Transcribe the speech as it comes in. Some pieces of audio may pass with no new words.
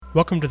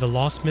Welcome to the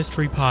Lost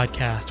Mystery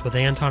Podcast with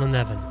Anton and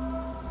Evan.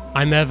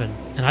 I'm Evan,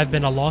 and I've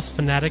been a Lost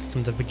fanatic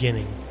from the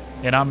beginning.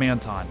 And I'm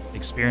Anton,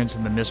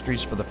 experiencing the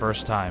mysteries for the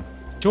first time.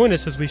 Join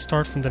us as we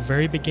start from the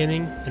very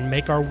beginning and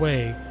make our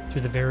way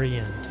to the very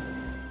end.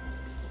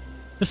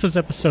 This is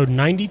episode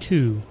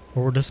 92,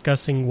 where we're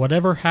discussing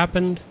Whatever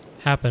Happened,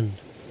 Happened,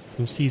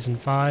 from Season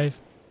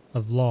 5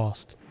 of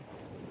Lost.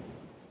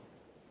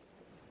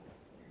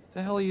 What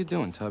the hell are you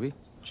doing, Tubby?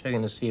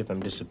 Checking to see if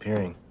I'm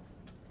disappearing.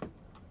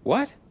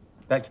 What?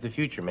 Back to the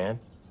future, man.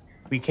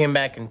 We came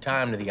back in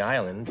time to the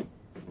island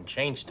and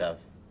changed stuff.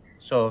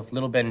 So if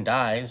little Ben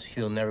dies,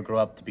 he'll never grow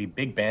up to be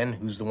Big Ben,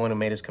 who's the one who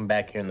made us come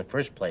back here in the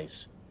first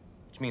place.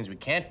 Which means we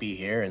can't be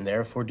here, and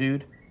therefore,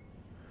 dude,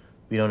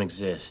 we don't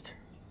exist.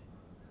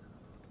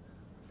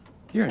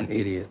 You're an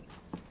idiot.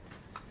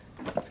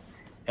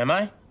 Am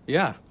I?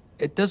 Yeah,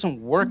 it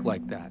doesn't work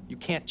like that. You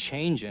can't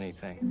change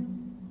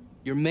anything.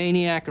 Your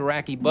maniac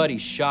Iraqi buddy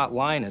shot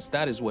Linus.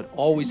 That is what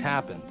always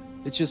happened.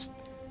 It's just,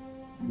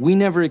 we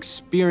never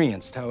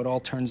experienced how it all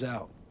turns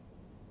out.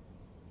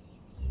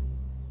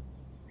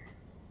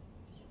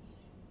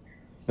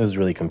 It was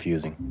really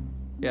confusing.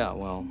 Yeah,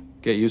 well,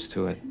 get used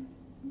to it.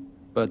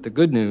 But the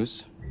good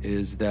news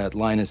is that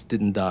Linus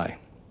didn't die.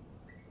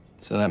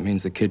 So that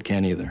means the kid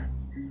can't either.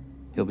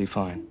 He'll be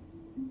fine.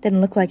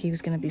 Didn't look like he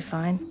was gonna be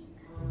fine.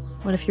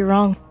 What if you're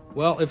wrong?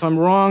 Well, if I'm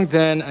wrong,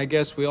 then I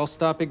guess we all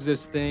stop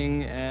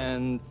existing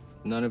and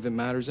none of it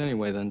matters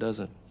anyway then, does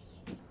it?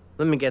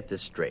 Let me get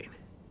this straight.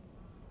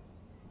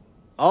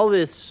 All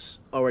this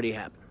already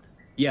happened.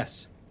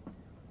 Yes.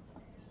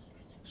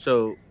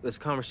 So this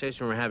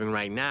conversation we're having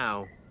right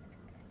now,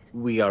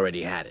 we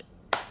already had it.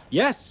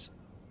 Yes!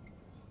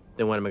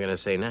 Then what am I going to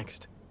say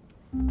next?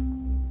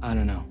 I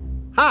don't know.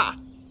 Ha!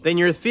 Then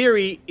your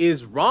theory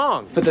is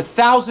wrong. For the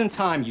 1,000th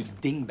time, you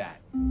dingbat.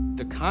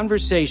 The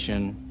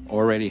conversation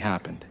already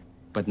happened,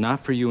 but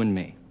not for you and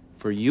me.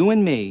 For you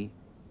and me,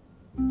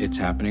 it's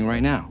happening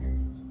right now.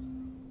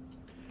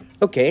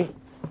 Okay,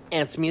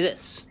 answer me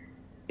this.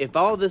 If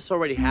all this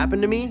already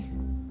happened to me,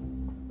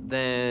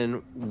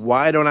 then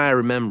why don't I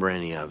remember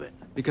any of it?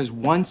 Because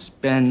once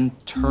Ben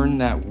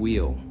turned that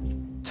wheel,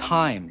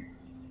 time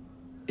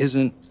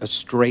isn't a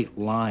straight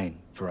line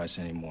for us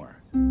anymore.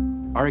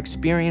 Our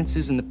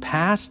experiences in the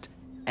past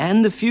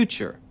and the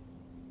future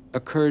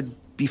occurred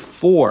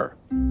before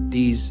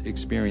these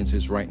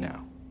experiences right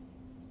now.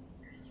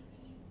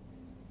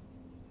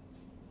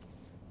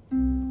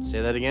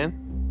 Say that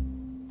again?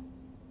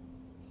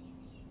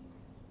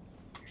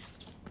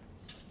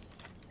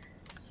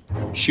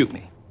 Shoot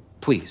me.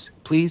 Please.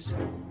 Please?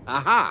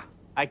 Aha!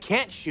 I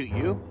can't shoot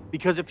you,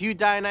 because if you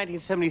die in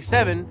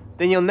 1977,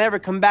 then you'll never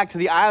come back to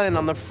the island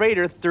on the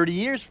freighter 30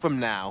 years from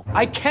now.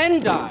 I can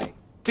die,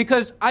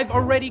 because I've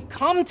already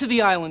come to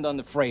the island on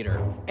the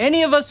freighter.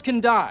 Any of us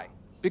can die,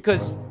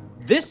 because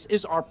this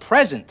is our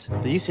present.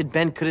 But you said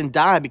Ben couldn't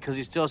die because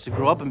he still has to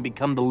grow up and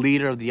become the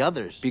leader of the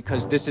others.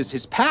 Because this is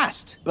his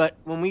past. But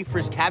when we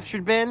first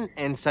captured Ben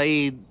and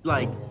Saeed,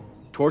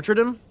 tortured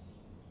him,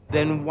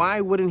 then why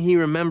wouldn't he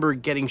remember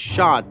getting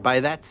shot by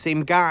that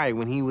same guy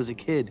when he was a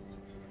kid?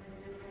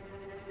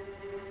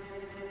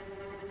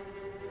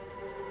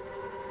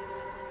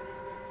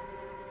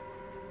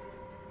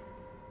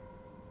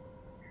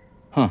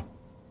 Huh.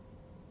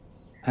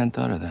 Hadn't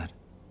thought of that.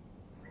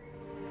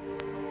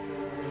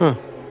 Huh.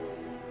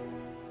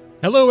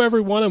 Hello,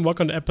 everyone, and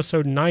welcome to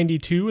episode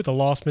 92 of the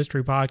Lost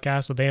Mystery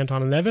Podcast with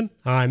Anton and Evan.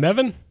 I'm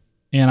Evan.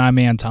 And I'm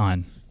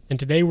Anton. And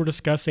today we're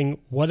discussing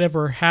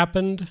Whatever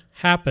Happened,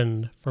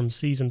 Happened from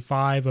Season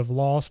 5 of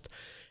Lost,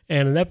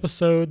 and an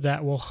episode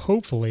that will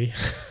hopefully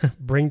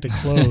bring to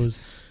close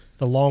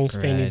the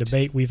long-standing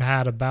debate we've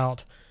had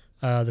about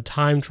the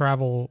time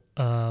travel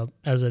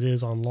as it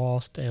is on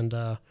Lost, and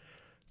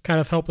kind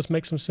of help us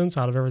make some sense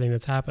out of everything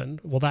that's happened.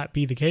 Will that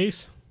be the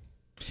case?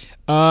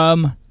 I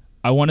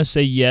want to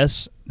say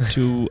yes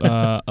to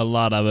a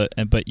lot of it,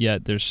 but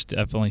yet there's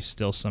definitely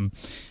still some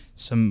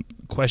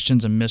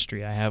questions and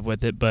mystery I have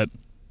with it, but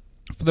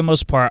for the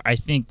most part, I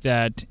think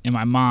that in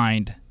my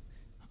mind,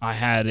 I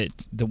had it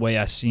the way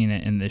I seen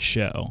it in this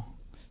show.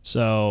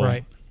 So,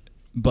 right.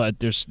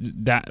 But there's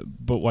that.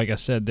 But like I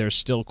said, there's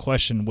still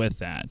question with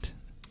that.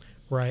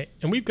 Right,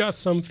 and we've got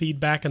some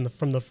feedback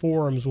from the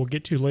forums we'll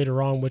get to later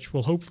on, which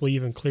will hopefully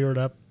even clear it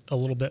up a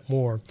little bit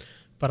more.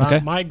 But okay.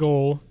 My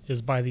goal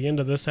is by the end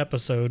of this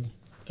episode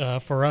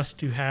for us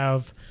to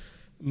have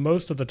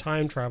most of the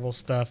time travel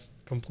stuff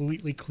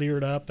completely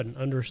cleared up and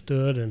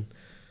understood and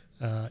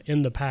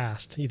in the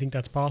past. You think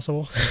that's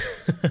possible?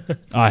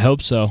 I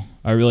hope so.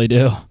 I really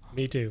do.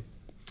 Me too.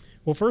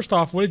 Well, first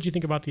off, what did you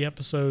think about the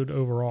episode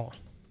overall?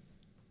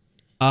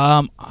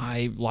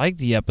 I liked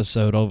the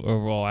episode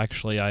overall.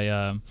 Actually,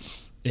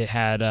 it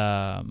had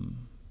a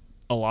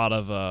lot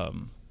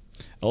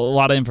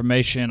of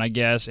information, I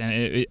guess,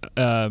 and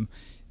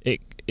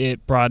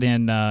it brought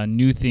in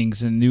new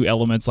things and new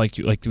elements, like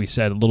we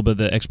said, a little bit of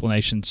the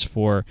explanations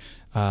for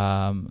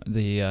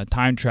the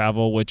time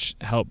travel, which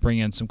helped bring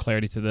in some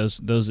clarity to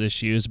those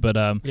issues. But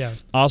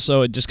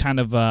also, it just kind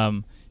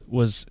of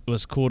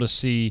was cool to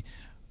see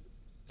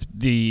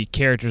the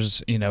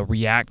characters,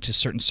 react to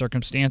certain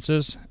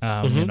circumstances.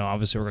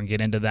 Obviously we're going to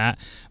get into that,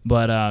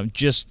 but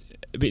just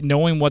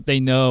knowing what they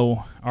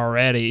know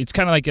already, it's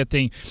kind of like a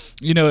thing.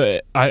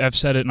 I've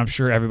said it, and I'm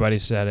sure everybody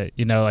said it.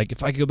 Like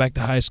if I could go back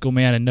to high school,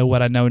 man, and know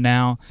what I know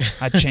now,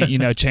 I'd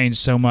change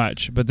so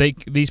much. But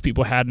these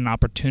people had an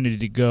opportunity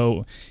to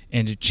go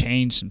and to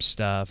change some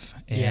stuff,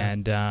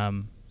 and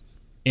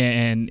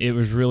it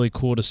was really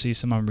cool to see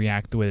someone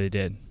react the way they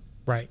did.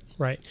 Right.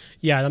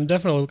 Yeah, I'm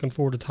definitely looking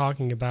forward to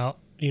talking about,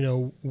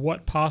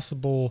 what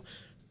possible,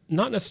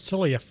 not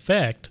necessarily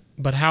effect,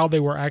 but how they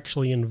were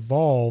actually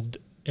involved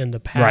in the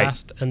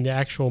past and the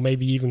actual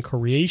maybe even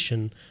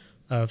creation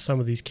of some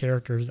of these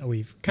characters that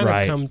we've kind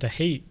of come to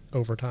hate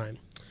over time.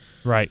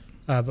 Right.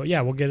 But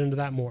yeah, we'll get into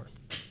that more.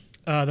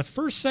 The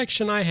first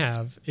section I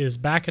have is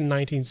back in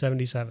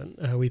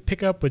 1977. We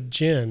pick up with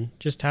Jin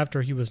just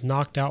after he was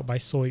knocked out by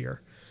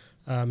Sawyer.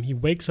 He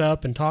wakes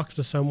up and talks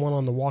to someone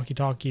on the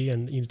walkie-talkie,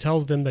 and he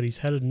tells them that he's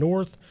headed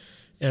north,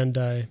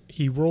 and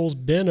he rolls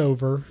Ben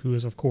over, who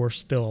is, of course,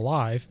 still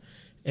alive,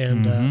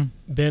 and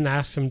Ben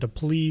asks him to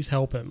please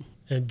help him,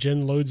 and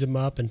Jin loads him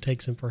up and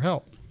takes him for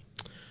help.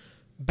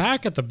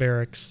 Back at the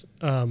barracks,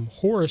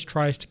 Horace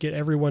tries to get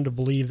everyone to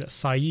believe that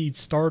Saeed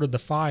started the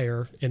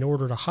fire in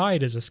order to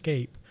hide his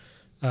escape,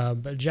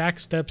 but Jack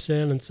steps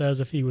in and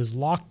says if he was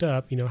locked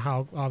up,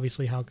 how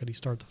could he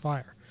start the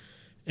fire?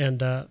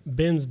 And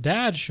Ben's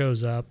dad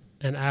shows up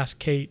and asks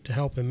Kate to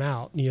help him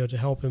out, to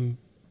help him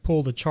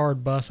pull the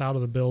charred bus out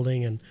of the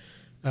building.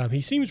 And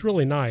he seems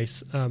really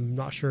nice. I'm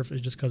not sure if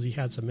it's just because he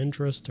had some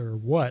interest or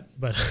what,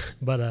 but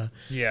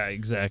yeah,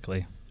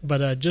 exactly.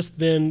 But just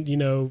then,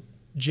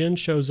 Jen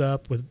shows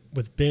up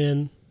with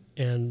Ben,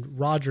 and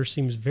Roger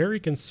seems very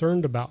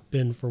concerned about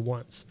Ben for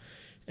once.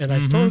 And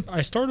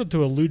I started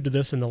to allude to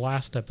this in the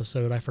last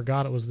episode. I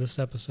forgot it was this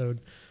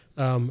episode.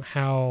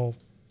 How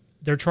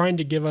they're trying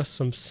to give us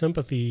some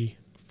sympathy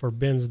for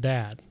Ben's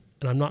dad,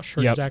 and I'm not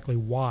sure exactly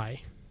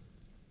why.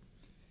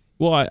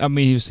 Well, I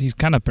mean, he's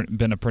kind of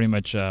been a pretty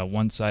much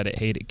one-sided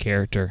hated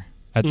character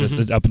at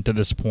this up until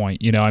this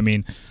point. I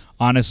mean,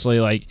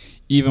 honestly, like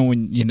even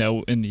when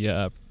in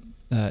the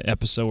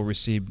episode where we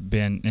see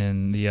Ben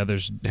and the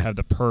others have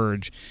the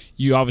purge,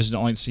 you obviously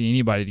don't like to see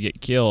anybody to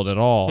get killed at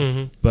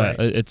all. But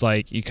it's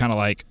like you kind of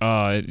like,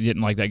 I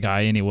didn't like that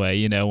guy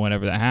anyway.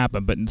 Whenever that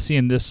happened, but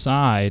seeing this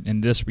side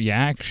and this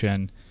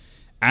reaction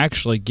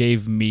actually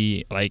gave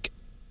me like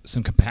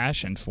some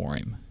compassion for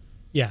him.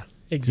 Yeah,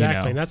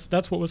 exactly. And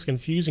that's what was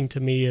confusing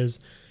to me is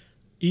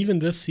even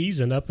this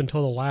season up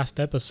until the last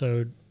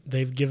episode,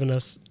 they've given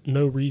us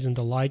no reason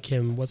to like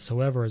him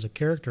whatsoever as a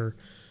character.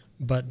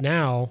 But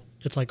now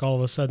it's like all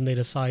of a sudden they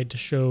decide to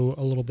show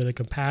a little bit of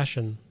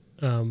compassion,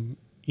 from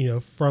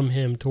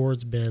him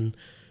towards Ben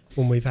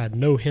when we've had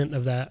no hint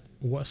of that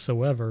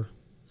whatsoever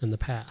in the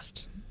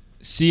past.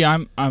 See,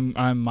 I'm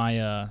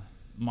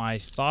my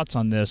thoughts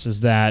on this is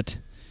that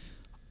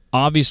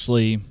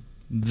obviously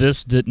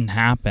this didn't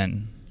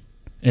happen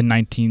in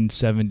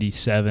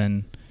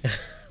 1977.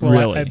 Well,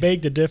 really. I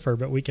beg to differ,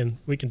 but we can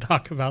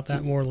talk about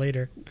that more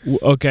later.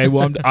 Okay,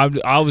 well,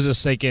 I was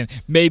just thinking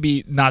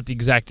maybe not the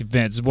exact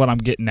events is what I'm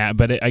getting at,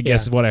 but I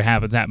guess what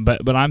happens.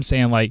 But I'm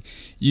saying like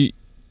he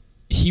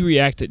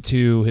reacted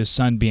to his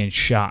son being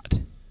shot.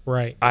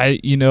 Right.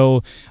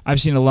 I've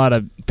seen a lot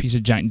of piece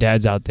of giant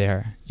dads out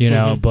there,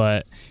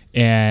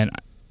 and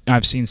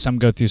I've seen some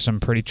go through some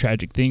pretty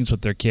tragic things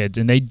with their kids,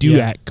 and they do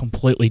act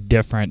completely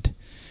different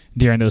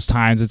during those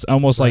times. It's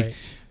almost like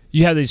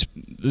you have these,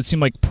 it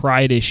seem like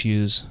pride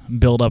issues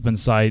build up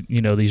inside,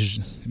 these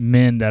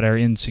men that are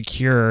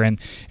insecure, and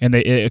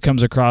it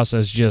comes across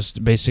as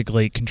just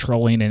basically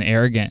controlling and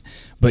arrogant.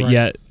 But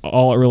yet,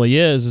 all it really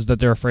is that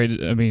they're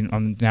afraid. I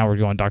mean, now we're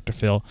going Dr.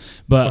 Phil,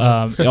 but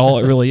all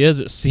it really is,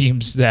 it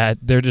seems that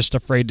they're just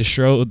afraid to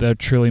show their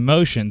true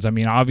emotions. I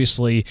mean,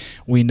 obviously,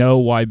 we know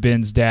why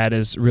Ben's dad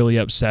is really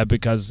upset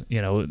because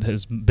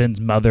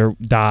Ben's mother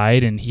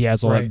died, and he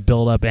has all that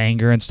built up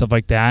anger and stuff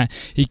like that.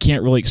 He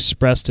can't really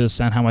express to his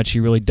son how much he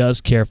really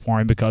does care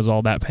for him because of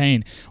all that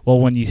pain.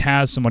 Well, when he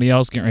has somebody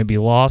else getting ready to be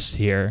lost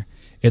here,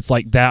 it's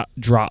like that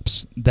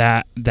drops,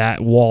 that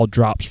wall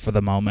drops for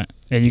the moment,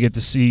 and you get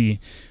to see,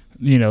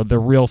 the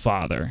real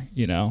father,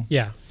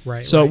 Yeah,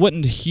 right. So it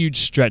wasn't a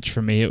huge stretch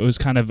for me. It was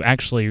kind of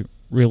actually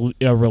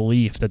a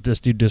relief that this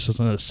dude just was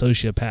a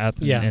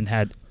sociopath and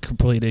had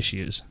complete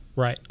issues.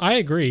 Right. I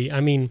agree.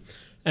 I mean,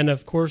 and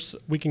of course,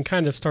 we can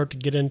kind of start to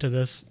get into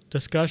this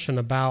discussion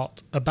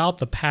about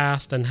the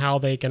past and how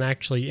they can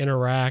actually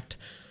interact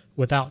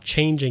without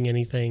changing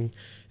anything.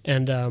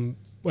 And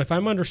if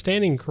I'm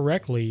understanding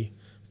correctly,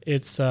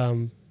 it's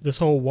this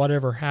whole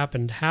whatever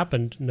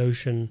happened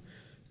notion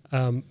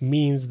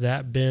means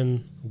that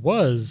Ben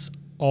was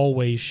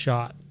always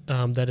shot,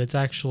 that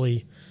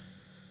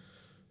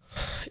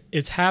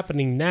it's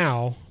happening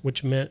now,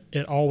 which meant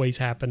it always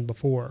happened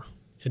before,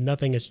 and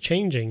nothing is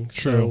changing.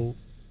 True. So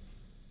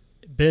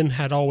Ben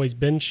had always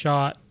been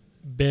shot.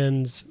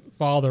 Ben's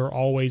father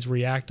always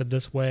reacted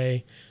this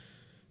way,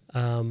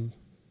 and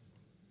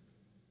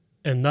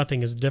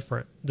nothing is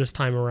different this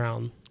time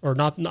around. Or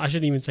not, I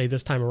shouldn't even say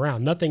this time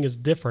around. Nothing is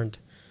different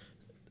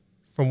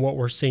from what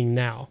we're seeing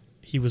now.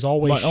 He was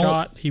always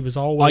shot. He was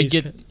always...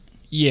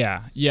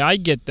 Yeah, I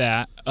get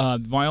that.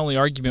 My only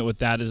argument with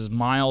that is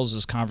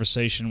Miles'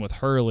 conversation with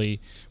Hurley,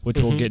 which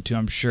we'll get to,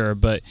 I'm sure.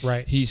 But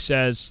he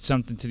says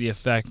something to the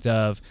effect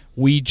of,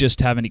 "We just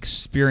haven't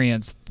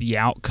experienced the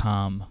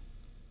outcome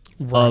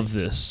of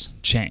this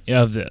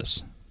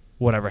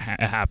whatever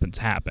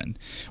happened.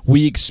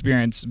 We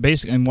experienced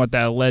basically, and what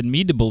that led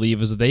me to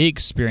believe is that they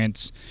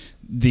experienced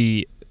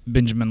the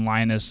Benjamin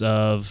Linus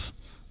of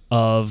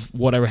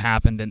whatever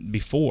happened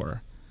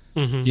before."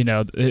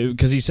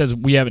 Because he says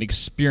we haven't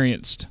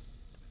experienced.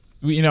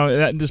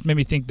 That just made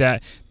me think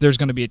that there's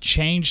going to be a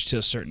change to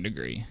a certain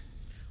degree.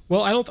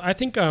 Well, I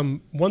think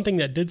one thing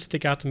that did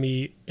stick out to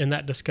me in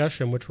that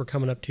discussion, which we're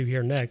coming up to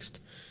here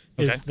next,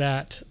 is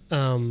that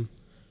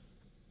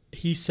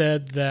he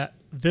said that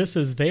this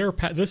is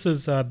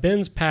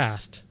Ben's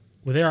past.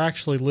 Well, they're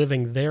actually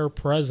living their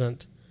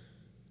present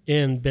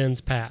in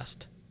Ben's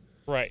past.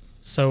 Right.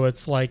 So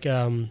it's like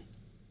they're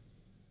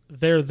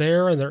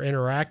there and they're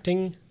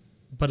interacting,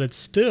 but it's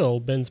still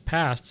Ben's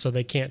past, so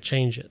they can't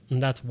change it,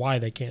 and that's why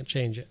they can't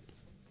change it.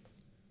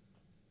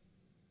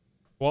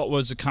 What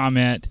was the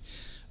comment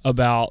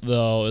about,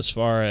 though, as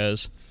far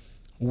as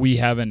we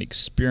haven't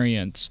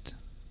experienced?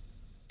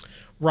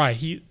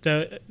 Right.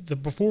 The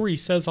before he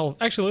says all.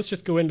 Actually, let's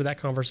just go into that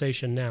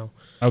conversation now.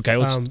 Okay,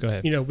 let's go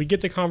ahead. We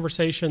get the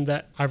conversation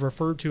that I've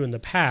referred to in the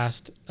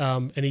past,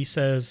 and he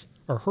says,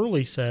 or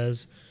Hurley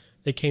says,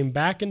 they came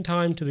back in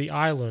time to the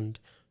island.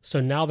 So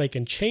now they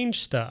can change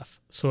stuff.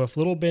 So if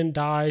little Ben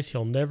dies,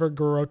 he'll never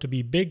grow up to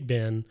be Big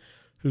Ben,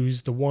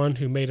 who's the one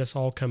who made us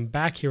all come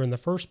back here in the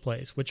first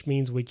place, which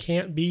means we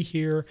can't be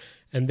here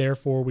and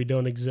therefore we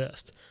don't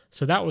exist.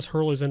 So that was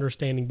Hurley's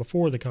understanding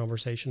before the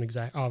conversation,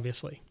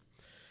 obviously.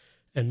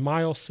 And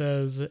Miles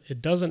says,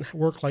 it doesn't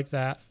work like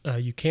that.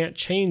 You can't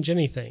change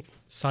anything.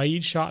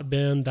 Saeed shot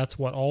Ben. That's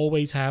what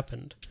always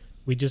happened.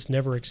 We just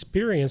never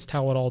experienced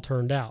how it all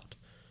turned out.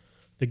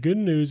 The good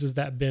news is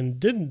that Ben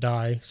didn't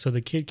die, so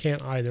the kid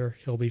can't either.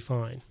 He'll be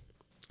fine.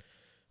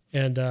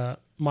 And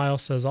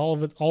Miles says all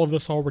of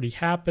this already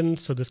happened,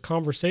 so this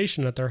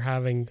conversation that they're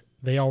having,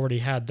 they already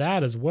had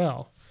that as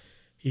well.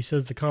 He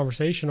says the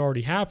conversation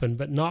already happened,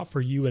 but not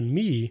for you and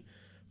me.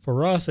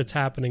 For us, it's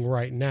happening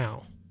right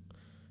now.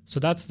 So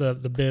that's the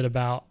bit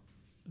about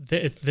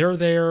they're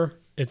there,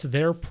 it's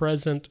their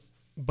present,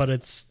 but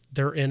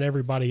they're in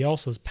everybody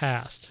else's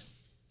past.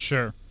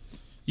 Sure.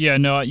 Yeah,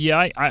 no,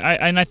 yeah,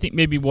 I think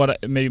maybe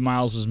what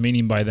Miles was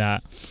meaning by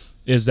that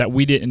is that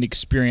we didn't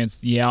experience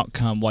the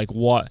outcome, like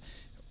what,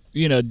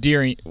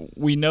 during,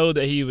 we know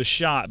that he was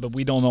shot, but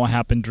we don't know what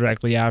happened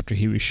directly after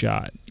he was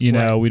shot. We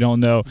don't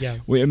know. Yeah.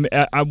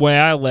 Way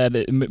I led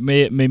it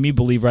made me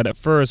believe right at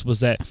first was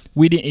that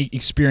we didn't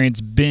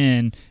experience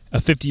Ben, a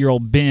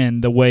 50-year-old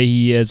Ben, the way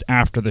he is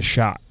after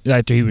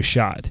he was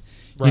shot.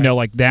 Right.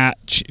 Like that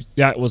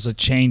was a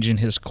change in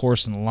his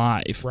course in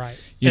life. Right.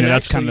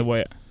 That's kind of the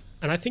way.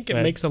 And I think it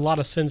makes a lot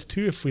of sense,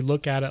 too, if we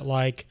look at it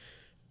like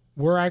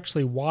we're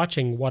actually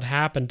watching what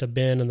happened to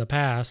Ben in the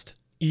past,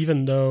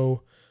 even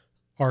though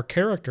our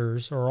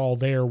characters are all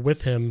there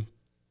with him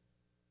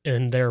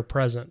in their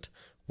present.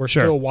 We're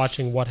still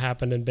watching what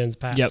happened in Ben's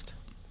past. Yep.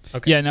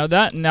 Okay.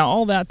 Yeah, now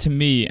all that to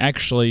me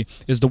actually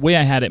is the way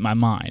I had it in my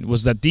mind,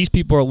 was that these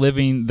people are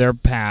living their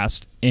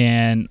past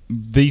and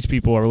these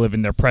people are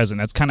living their present.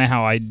 That's kind of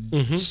how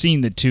I'd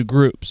seen the two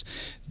groups.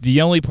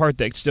 The only part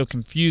that still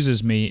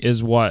confuses me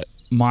is what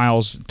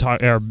Miles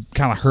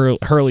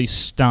Hurley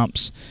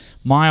stumps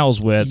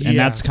Miles with, and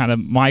that's kind of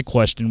my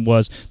question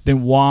was,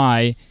 then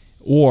why,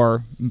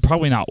 or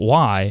probably not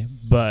why,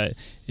 but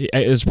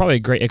it was probably a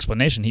great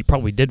explanation. He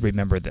probably did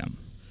remember them.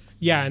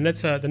 Yeah, and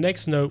that's the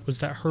next note was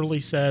that Hurley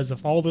says,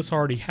 if all this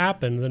already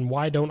happened, then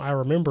why don't I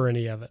remember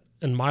any of it?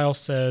 And Miles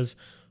says,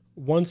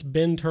 once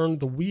Ben turned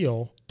the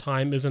wheel,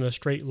 time isn't a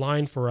straight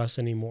line for us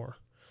anymore.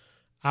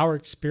 Our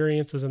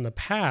experiences in the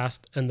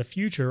past and the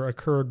future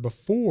occurred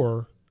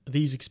before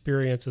these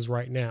experiences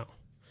right now.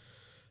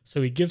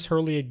 So he gives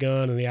Hurley a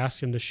gun and he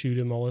asks him to shoot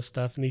him, all this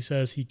stuff, and he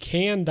says he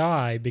can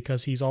die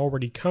because he's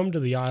already come to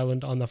the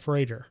island on the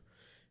freighter.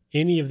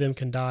 Any of them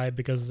can die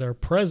because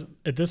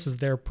this is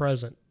their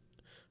present,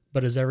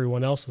 but is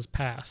everyone else's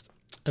past.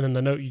 And then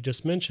the note you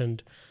just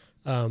mentioned,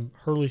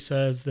 Hurley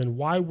says, then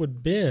why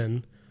would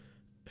Ben,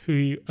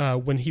 who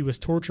when he was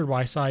tortured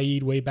by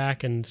Saeed way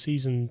back in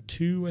season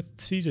 2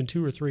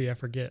 or 3, I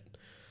forget,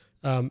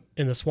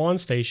 in the Swan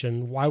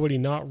Station, why would he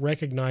not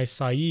recognize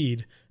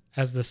Saeed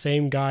as the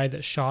same guy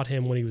that shot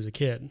him when he was a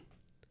kid?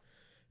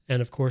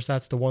 And of course,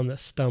 that's the one that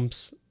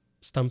stumps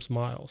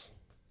Miles.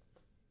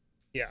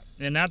 Yeah,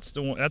 and that's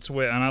the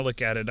way, and I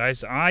look at it.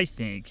 I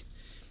think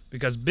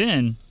because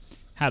Ben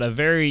had a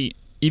very,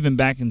 even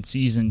back in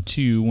season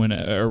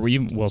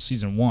 2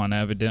 season 1,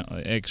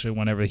 evidently, actually,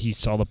 whenever he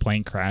saw the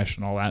plane crash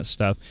and all that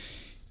stuff,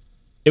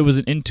 it was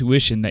an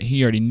intuition that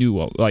he already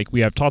knew, like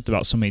we have talked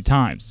about so many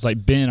times. It's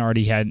like Ben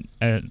already had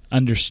an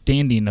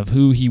understanding of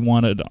who he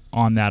wanted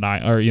on that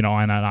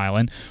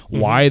island,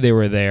 why they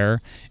were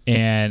there,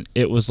 and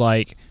it was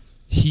like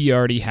he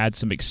already had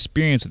some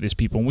experience with these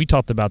people, and we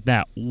talked about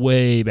that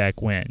way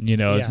back when.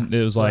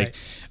 It was like,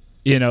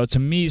 to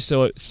me,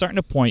 so it's starting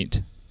to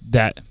point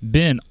that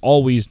Ben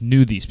always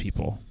knew these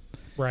people.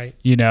 Right.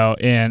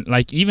 And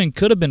like even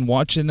could have been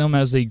watching them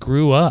as they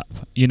grew up,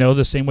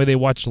 the same way they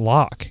watched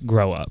Locke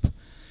grow up.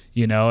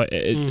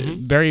 It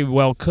very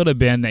well could have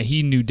been that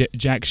he knew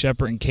Jack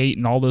Shepherd and Kate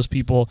and all those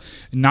people,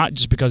 not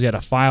just because he had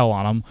a file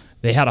on them.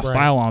 They had a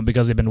file on them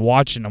because they've been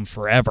watching them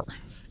forever.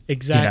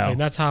 Exactly. And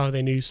that's how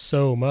they knew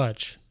so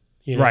much,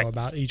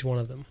 about each one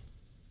of them.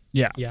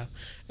 Yeah. Yeah.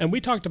 And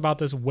we talked about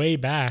this way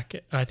back,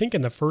 I think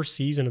in the first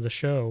season of the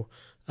show,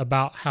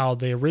 about how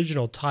the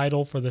original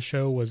title for the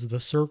show was The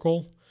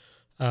Circle,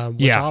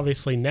 which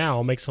obviously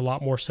now makes a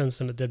lot more sense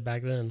than it did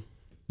back then.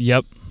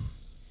 Yep.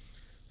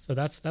 So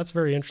that's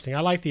very interesting. I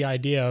like the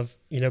idea of,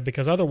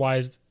 because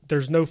otherwise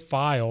there's no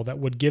file that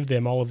would give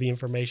them all of the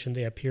information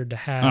they appeared to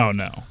have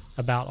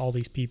about all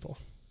these people.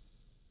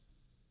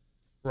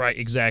 Right,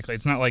 exactly.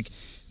 It's not like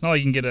you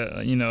can get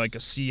a like a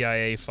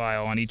CIA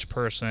file on each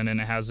person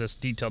and it has this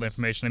detailed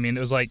information. I mean,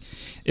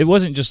 it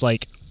wasn't just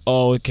like,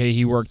 oh, okay,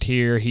 he worked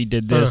here, he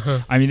did this.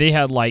 I mean, they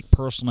had like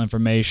personal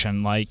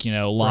information, like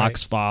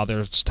Locke's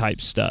father's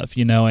type stuff,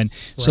 and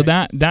so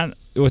that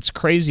what's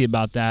crazy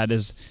about that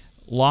is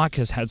Locke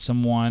has had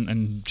someone,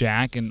 and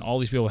Jack and all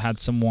these people had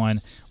someone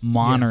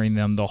monitoring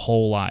them the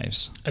whole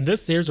lives. And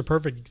there's a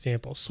perfect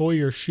example.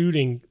 Sawyer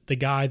shooting the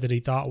guy that he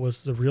thought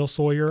was the real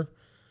Sawyer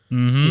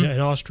in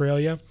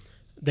Australia.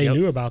 They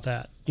knew about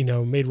that,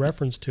 made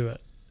reference to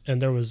it. And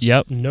there was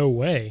no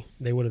way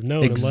they would have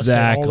known unless they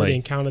already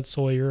encountered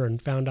Sawyer and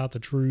found out the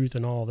truth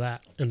and all of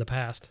that in the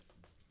past.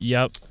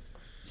 Yep.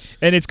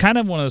 And it's kind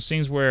of one of those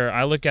things where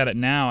I look at it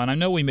now, and I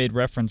know we made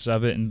reference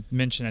of it and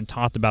mentioned and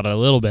talked about it a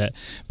little bit,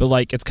 but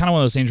like it's kind of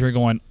one of those things where you're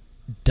going,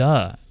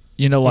 duh.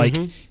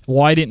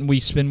 Why didn't we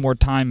spend more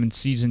time in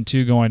season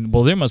 2 going,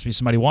 well, there must be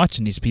somebody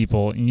watching these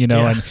people, and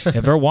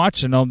if they're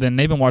watching them, then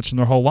they've been watching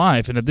their whole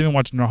life, and if they've been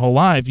watching their whole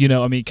life,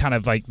 kind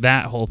of like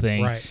that whole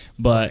thing. Right.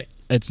 But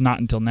it's not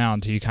until now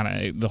until you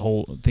kind of the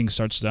whole thing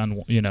starts to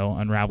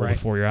unravel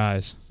before your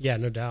eyes. Yeah,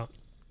 no doubt.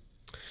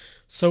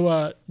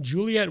 So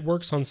Juliet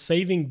works on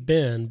saving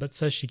Ben, but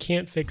says she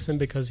can't fix him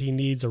because he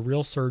needs a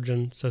real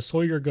surgeon. So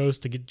Sawyer goes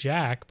to get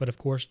Jack, but of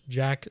course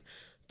Jack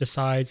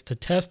decides to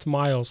test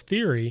Miles'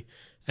 theory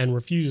and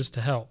refuses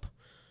to help.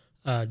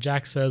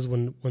 Jack says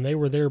when they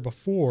were there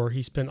before,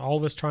 he spent all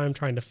of his time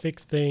trying to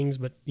fix things,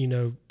 but,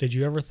 did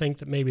you ever think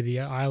that maybe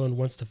the island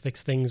wants to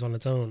fix things on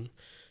its own?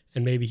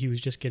 And maybe he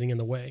was just getting in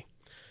the way.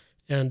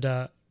 And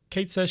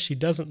Kate says she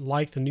doesn't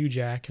like the new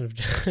Jack,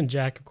 and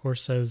Jack, of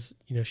course, says,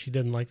 she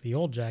didn't like the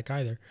old Jack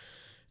either.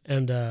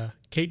 And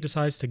Kate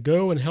decides to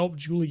go and help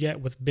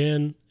Juliet with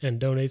Ben and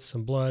donates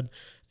some blood.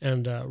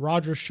 And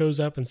Roger shows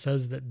up and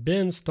says that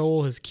Ben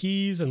stole his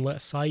keys and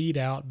let Saeed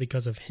out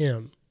because of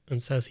him,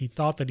 and says he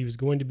thought that he was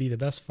going to be the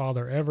best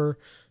father ever,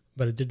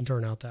 but it didn't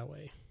turn out that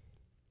way.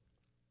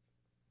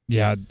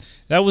 Yeah,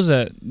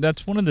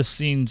 that's one of the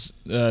scenes.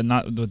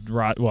 Not with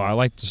well, I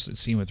like the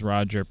scene with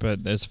Roger,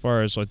 but as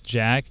far as with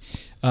Jack,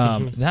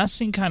 that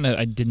scene kind of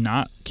I did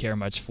not care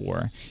much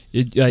for.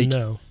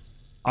 No,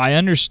 I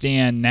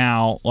understand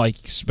now,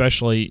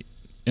 especially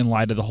in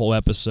light of the whole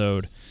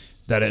episode,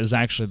 that it was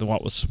actually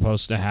what was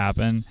supposed to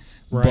happen.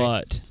 Right.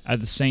 But at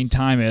the same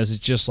time, it's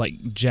just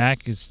like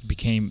Jack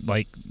became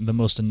like the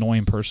most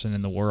annoying person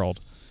in the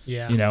world.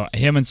 Yeah,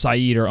 him and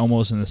Saeed are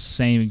almost in the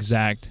same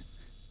exact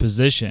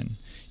position.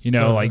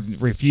 Like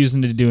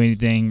refusing to do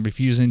anything,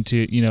 refusing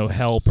to,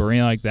 help or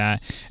anything like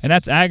that. And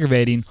that's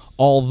aggravating,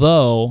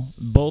 although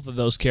both of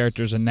those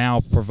characters are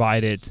now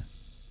provided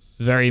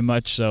very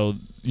much so,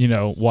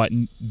 what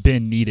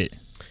Ben needed.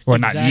 Or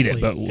not needed,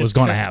 but was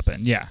going to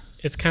happen. Yeah.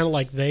 It's kind of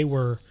like they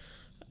were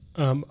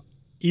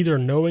either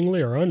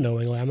knowingly or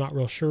unknowingly, I'm not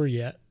real sure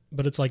yet,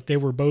 but it's like they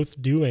were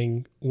both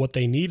doing what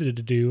they needed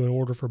to do in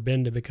order for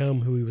Ben to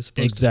become who he was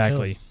supposed to become.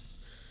 Exactly.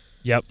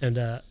 Yep.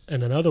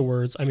 And in other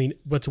words, I mean,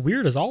 what's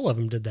weird is all of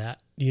them did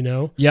that,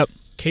 Yep.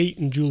 Kate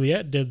and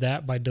Juliet did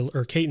that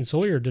or Kate and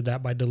Sawyer did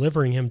that by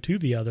delivering him to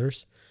the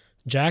others.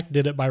 Jack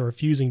did it by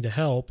refusing to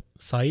help.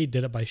 Saeed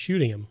did it by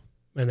shooting him.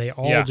 And they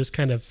all just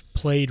kind of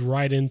played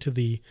right into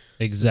the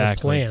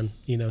plan,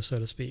 so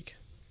to speak.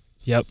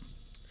 Yep.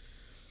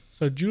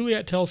 So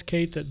Juliet tells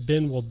Kate that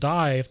Ben will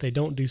die if they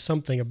don't do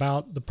something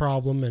about the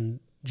problem, and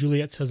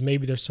Juliet says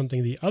maybe there's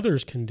something the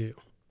others can do.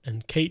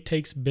 And Kate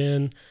takes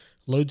Ben,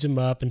 loads him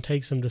up, and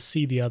takes him to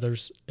see the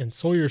others, and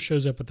Sawyer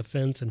shows up at the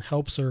fence and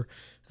helps her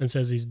and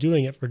says he's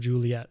doing it for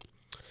Juliet.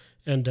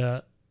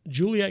 And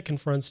Juliet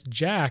confronts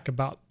Jack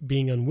about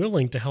being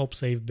unwilling to help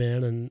save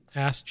Ben and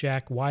asks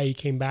Jack why he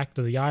came back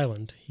to the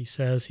island. He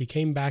says he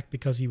came back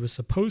because he was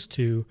supposed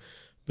to,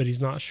 but he's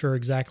not sure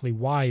exactly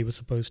why he was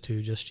supposed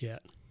to just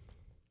yet.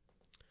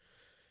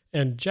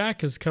 And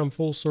Jack has come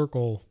full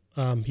circle.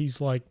 He's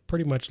like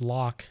pretty much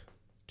Locke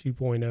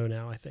 2.0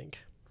 now, I think.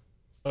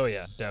 Oh,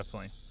 yeah,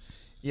 definitely.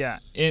 Yeah,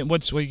 and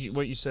what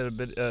you said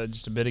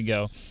just a bit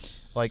ago,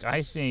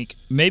 I think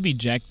maybe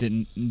Jack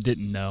didn't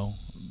know,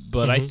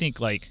 but I think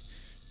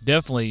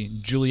definitely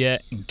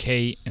Juliet and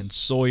Kate and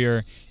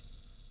Sawyer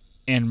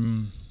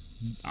and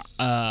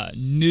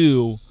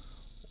knew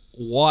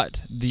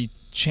what the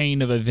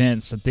chain of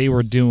events that they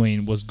were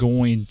doing was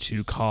going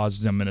to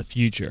cause them in the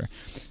future.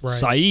 Right.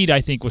 Saeed,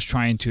 I think, was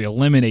trying to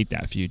eliminate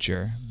that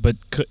future, but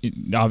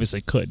obviously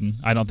couldn't.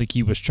 I don't think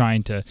he was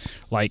trying to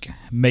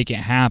make it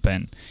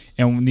happen,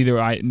 and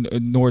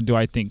nor do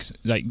I think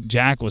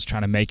Jack was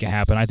trying to make it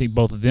happen. I think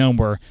both of them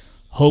were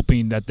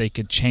hoping that they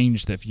could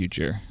change the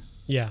future.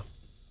 Yeah,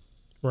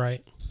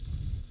 right.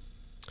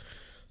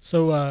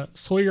 So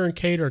Sawyer and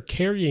Kate are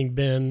carrying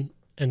Ben,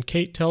 and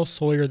Kate tells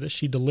Sawyer that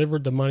she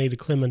delivered the money to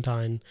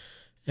Clementine.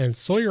 And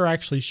Sawyer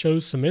actually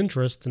shows some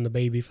interest in the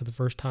baby for the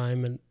first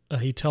time, and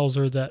he tells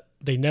her that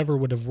they never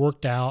would have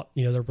worked out,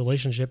 their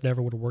relationship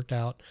never would have worked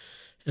out,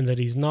 and that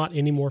he's not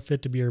any more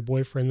fit to be her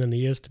boyfriend than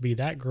he is to be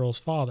that girl's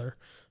father.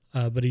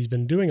 But he's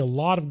been doing a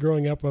lot of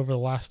growing up over the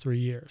last 3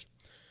 years.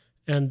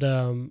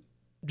 And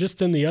just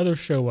then the others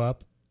show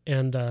up,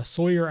 and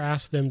Sawyer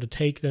asks them to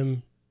take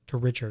them to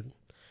Richard.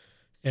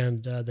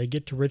 And they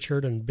get to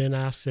Richard, and Ben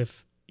asks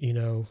if,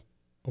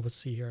 let's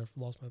see here,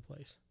 I've lost my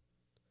place.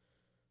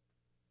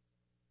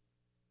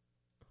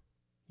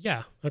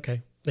 Yeah,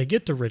 okay. They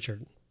get to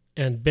Richard,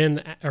 and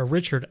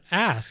Richard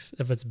asks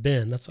if it's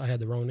Ben. I had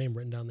the wrong name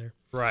written down there.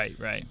 Right.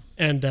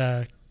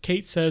 And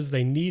Kate says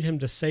they need him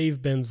to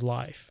save Ben's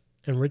life.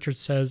 And Richard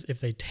says if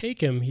they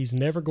take him, he's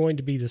never going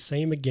to be the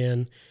same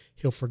again.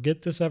 He'll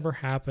forget this ever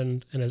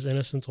happened, and his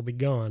innocence will be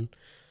gone,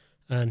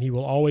 and he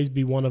will always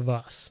be one of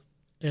us.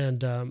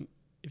 And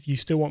if you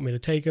still want me to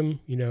take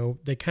him,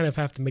 they kind of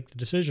have to make the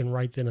decision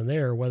right then and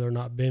there whether or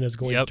not Ben is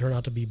going to turn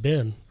out to be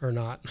Ben or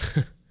not.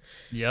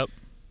 Yep.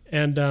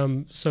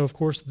 And so, of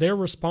course, they're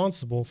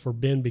responsible for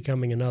Ben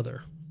becoming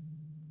another.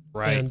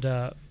 Right.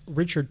 And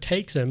Richard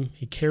takes him.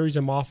 He carries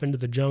him off into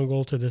the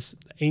jungle to this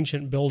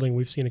ancient building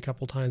we've seen a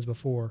couple times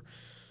before.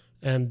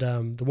 And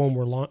the one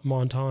where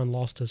Montan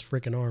lost his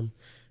freaking arm.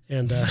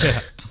 And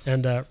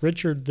and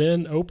Richard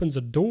then opens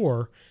a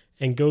door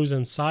and goes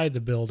inside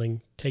the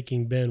building,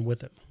 taking Ben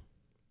with him.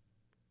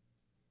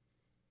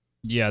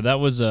 Yeah, that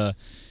was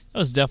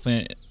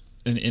definitely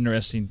an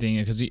interesting thing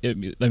because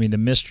the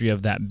mystery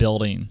of that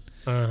building,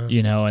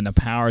 and the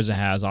powers it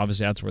has.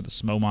 Obviously, that's where the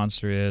smoke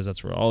monster is.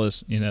 That's where all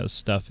this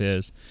stuff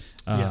is.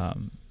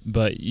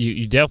 But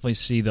you definitely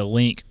see the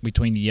link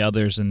between the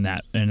others in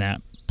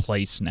that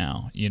place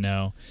now.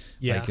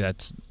 Like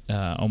that's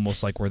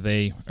almost like where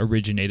they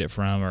originated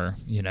from, or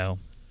and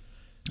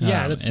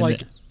it's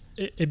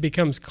it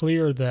becomes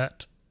clear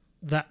that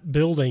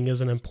building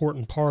is an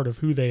important part of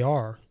who they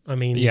are. I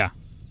mean,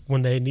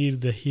 when they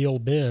needed to heal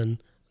Ben,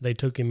 they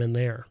took him in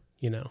there,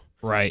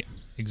 Right,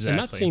 exactly.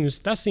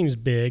 And that seems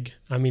big.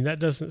 I mean,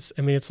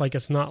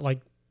 it's not like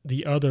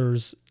the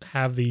others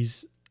have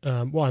these,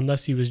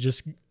 unless he was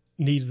just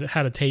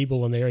had a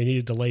table in there he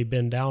needed to lay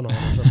Ben down on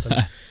or something.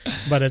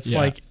 But it's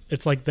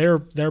like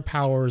their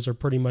powers are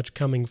pretty much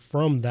coming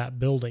from that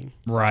building.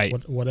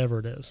 Right. Whatever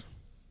it is.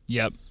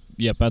 Yep,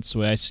 that's the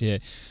way I see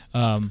it.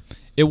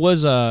 It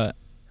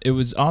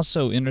was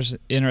also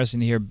interesting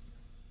to hear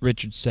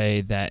Richard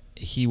say that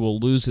he will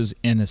lose his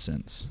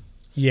innocence.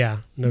 Yeah,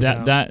 no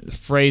doubt. That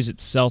phrase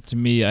itself, to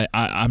me,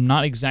 I'm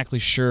not exactly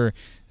sure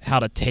how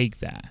to take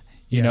that.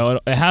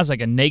 It has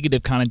like a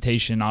negative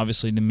connotation,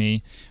 obviously, to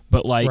me,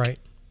 but right.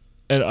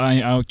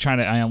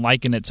 I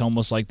liken it to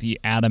almost like the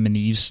Adam and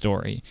Eve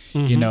story.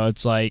 Mm-hmm.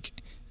 It's like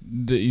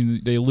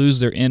they lose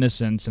their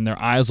innocence and their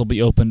eyes will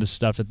be open to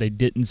stuff that they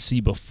didn't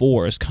see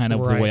before. Is kind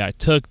of the way I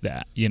took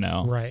that.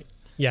 Right.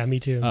 Yeah, me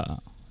too.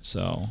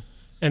 So.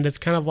 And it's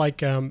kind of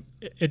like,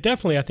 it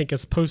definitely, I think,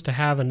 is supposed to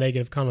have a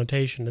negative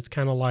connotation. It's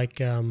kind of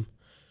like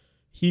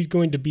he's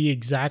going to be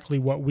exactly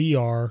what we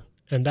are,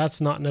 and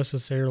that's not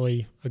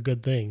necessarily a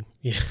good thing.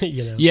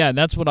 Yeah,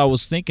 that's what I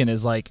was thinking,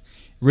 is like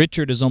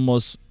Richard is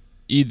almost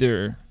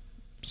either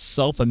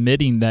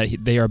self-admitting that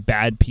they are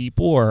bad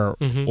people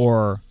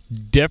or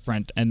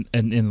different, and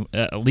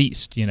at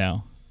least,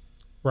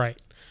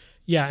 Right.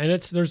 Yeah,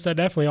 and there's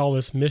definitely all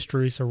this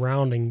mystery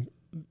surrounding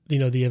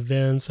the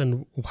events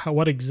and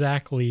what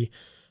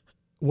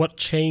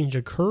change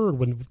occurred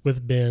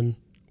with Ben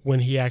when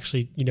he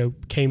actually,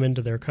 came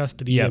into their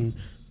custody and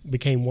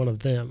became one of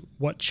them.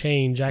 What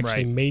change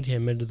actually made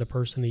him into the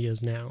person he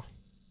is now.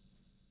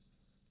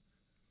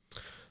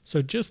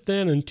 So just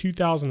then in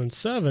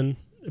 2007,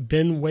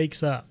 Ben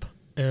wakes up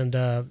and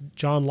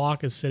John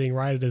Locke is sitting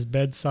right at his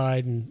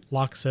bedside, and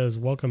Locke says,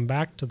 "Welcome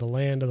back to the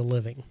land of the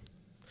living."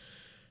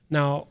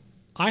 Now,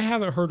 I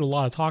haven't heard a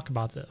lot of talk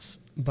about this,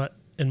 but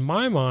in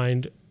my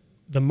mind,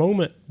 the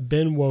moment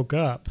Ben woke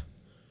up,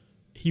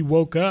 he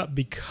woke up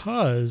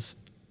because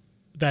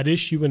that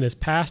issue in his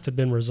past had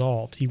been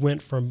resolved. He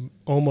went from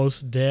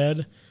almost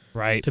dead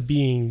to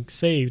being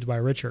saved by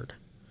Richard.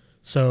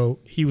 So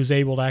he was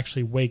able to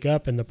actually wake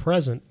up in the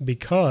present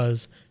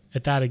because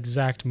at that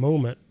exact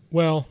moment,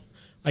 well,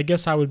 I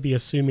guess I would be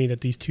assuming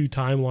that these two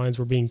timelines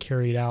were being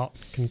carried out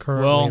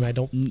concurrently, and I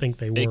don't think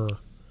they were.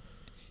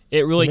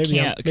 It really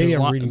can't. Maybe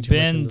I'm reading too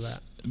much into that.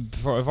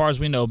 As far as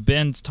we know,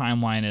 Ben's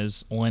timeline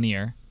is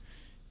linear,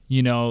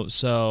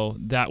 so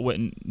that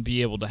wouldn't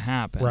be able to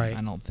happen. Right.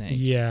 I don't think.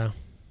 Yeah.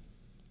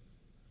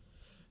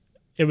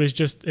 it was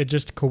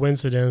just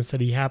coincidence that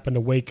he happened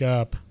to wake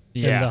up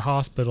in the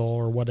hospital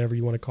or whatever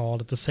you want to call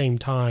it at the same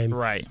time.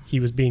 Right. He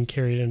was being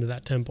carried into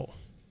that temple.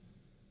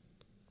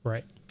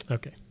 Right.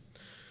 Okay.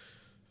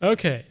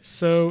 Okay.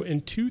 So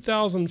in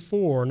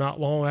 2004,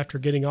 not long after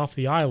getting off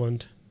the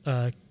island,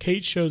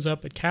 Kate shows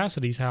up at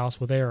Cassidy's house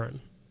with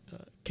Aaron.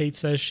 Kate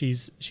says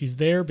she's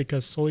there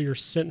because Sawyer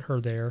sent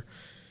her there,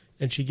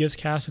 and she gives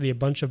Cassidy a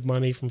bunch of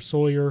money from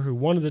Sawyer, who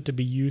wanted it to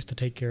be used to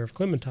take care of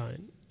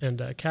Clementine.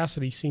 And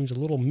Cassidy seems a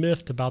little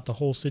miffed about the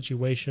whole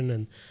situation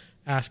and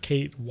asks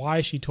Kate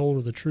why she told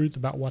her the truth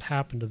about what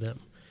happened to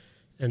them.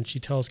 And she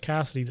tells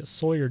Cassidy that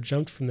Sawyer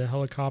jumped from the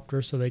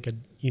helicopter so they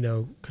could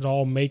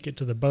all make it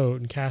to the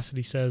boat. And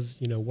Cassidy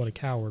says, what a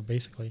coward,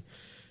 basically.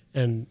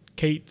 And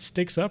Kate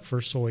sticks up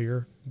for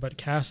Sawyer, but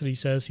Cassidy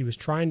says he was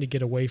trying to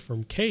get away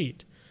from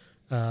Kate.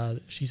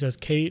 She says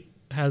Kate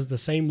has the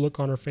same look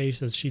on her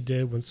face as she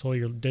did when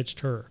Sawyer ditched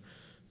her.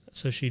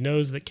 So she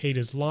knows that Kate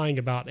is lying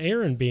about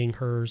Aaron being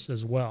hers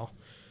as well.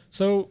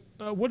 So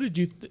what did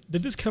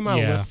did this come out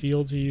of left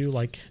field to you?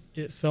 Like,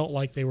 it felt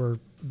like they were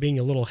being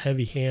a little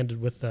heavy-handed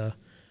with the,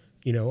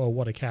 oh,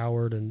 what a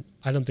coward. And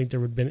I don't think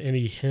there would have been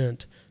any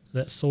hint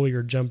that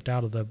Sawyer jumped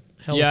out of the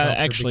helicopter. Yeah,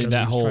 actually, because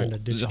that he was trying to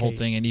ditch whole Kate.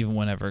 thing, and even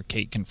whenever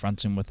Kate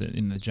confronts him with it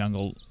in the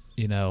jungle,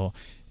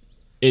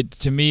 it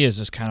to me is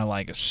just kind of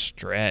like a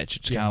stretch.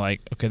 It's kind of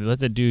like, okay, let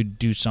the dude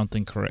do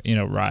something correct,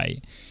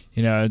 right.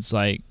 It's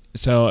like,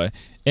 so,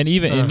 and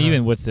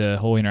even with the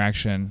whole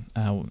interaction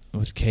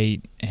with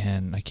Kate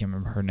and I can't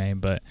remember her name,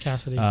 but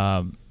Cassidy.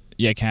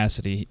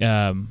 Cassidy.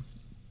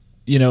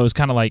 It was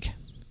kind of like,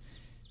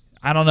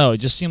 I don't know. It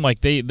just seemed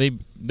like they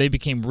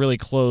became really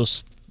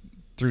close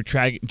through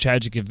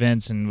tragic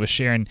events, and was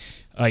sharing,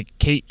 like,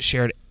 Kate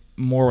shared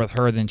more with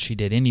her than she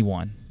did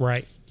anyone.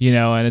 Right.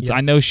 And it's,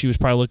 I know she was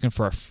probably looking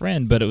for a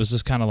friend, but it was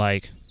just kind of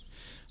like,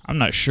 I'm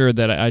not sure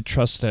that I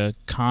trust a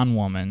con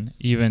woman,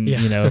 even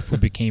if we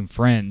became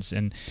friends,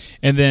 and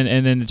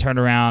then to turn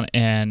around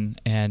and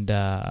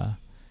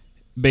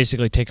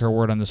basically take her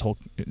word on this whole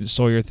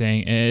Sawyer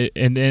thing,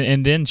 and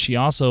then she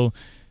also,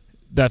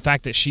 the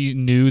fact that she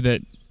knew that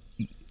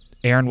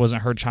Aaron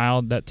wasn't her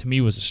child, that to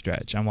me was a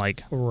stretch. I'm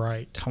like,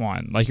 right, come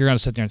on, like, you're gonna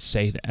sit there and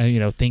say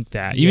that, think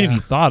that, even if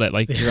you thought it,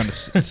 like, you're gonna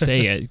say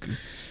it.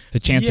 The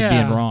chance of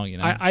being wrong,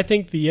 I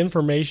think the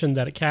information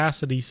that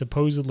Cassidy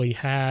supposedly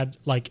had,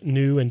 like,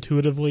 knew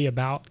intuitively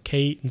about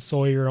Kate and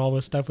Sawyer and all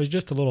this stuff was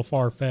just a little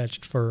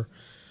far-fetched for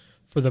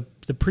the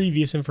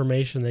previous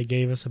information they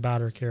gave us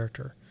about her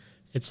character.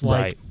 It's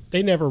like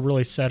they never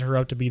really set her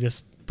up to be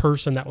this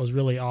person that was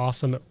really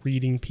awesome at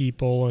reading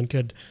people and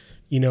could,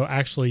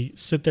 actually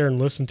sit there and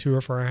listen to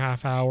her for a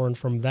half hour, and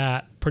from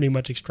that pretty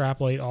much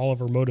extrapolate all of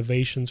her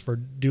motivations for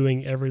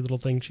doing every little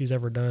thing she's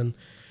ever done.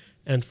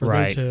 And for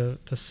them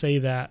to say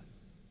that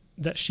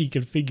she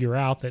could figure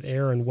out that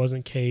Aaron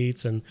wasn't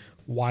Kate's and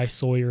why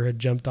Sawyer had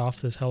jumped off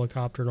this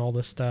helicopter and all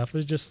this stuff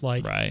is just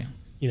like,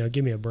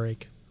 give me a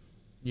break.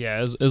 Yeah,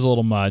 it was a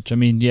little much. I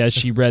mean,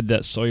 she read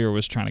that Sawyer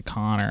was trying to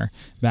con her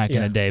back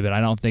in the day, but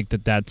I don't think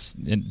that's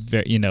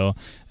an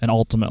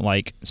ultimate,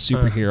 like,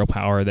 superhero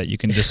power that you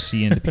can just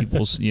see into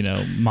people's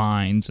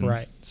minds.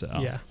 And,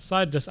 So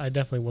I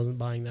definitely wasn't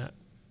buying that.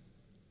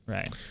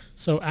 Right.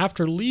 So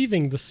after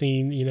leaving the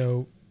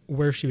scene,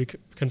 where she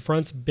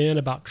confronts Ben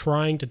about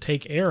trying to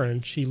take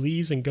Aaron, she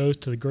leaves and goes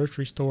to the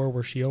grocery store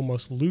where she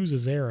almost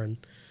loses Aaron.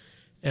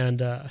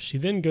 And she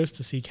then goes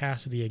to see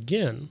Cassidy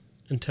again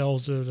and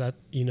tells her that,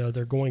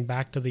 they're going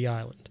back to the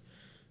island.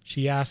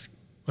 She asks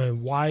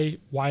why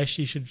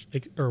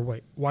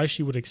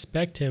she would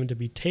expect him to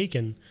be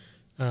taken,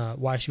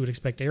 why she would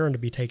expect Aaron to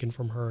be taken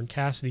from her. And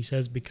Cassidy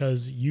says,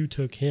 because you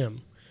took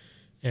him.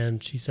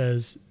 And she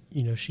says,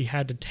 she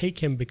had to take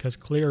him because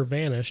Claire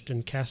vanished,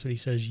 and Cassidy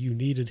says you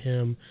needed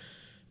him,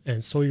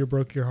 and Sawyer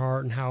broke your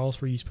heart, and how else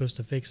were you supposed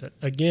to fix it?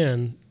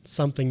 Again,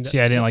 something that...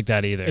 I didn't like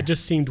that either. It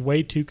just seemed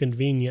way too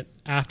convenient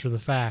after the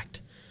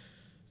fact.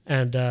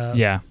 And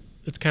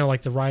it's kind of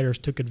like the writers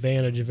took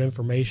advantage of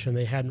information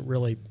they hadn't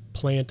really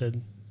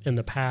planted in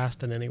the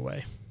past in any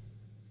way.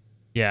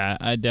 Yeah,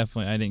 I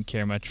didn't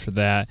care much for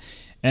that.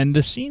 And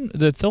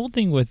the whole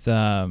thing with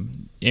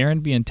Aaron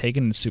being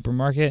taken in the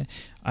supermarket,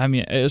 I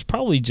mean, it was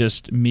probably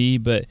just me,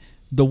 but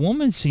the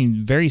woman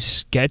seemed very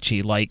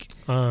sketchy, like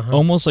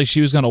almost like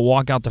she was going to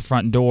walk out the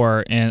front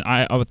door, and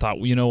I thought,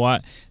 well, you know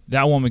what,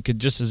 that woman could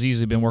just as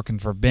easily been working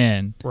for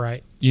Ben,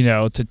 right?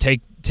 To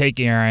take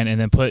Aaron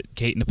and then put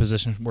Kate in a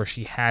position where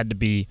she had to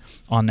be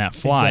on that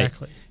flight,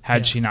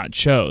 had she not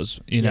chose,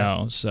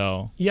 know,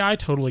 so. Yeah, I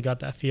totally got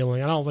that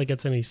feeling. I don't think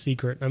it's any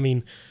secret. I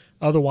mean,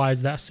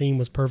 otherwise, that scene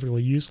was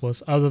perfectly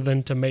useless, other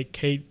than to make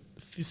Kate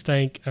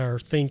think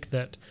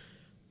that,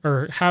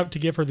 or how to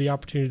give her the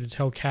opportunity to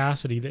tell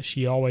Cassidy that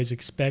she always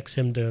expects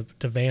him to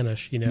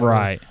vanish,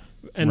 Right.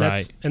 And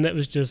that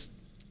was just,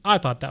 I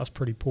thought that was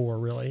pretty poor,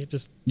 really. It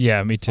just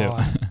me too.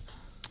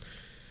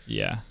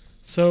 Yeah.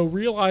 So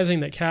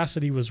realizing that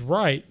Cassidy was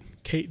right,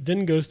 Kate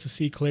then goes to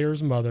see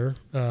Claire's mother,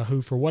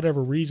 who, for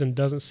whatever reason,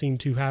 doesn't seem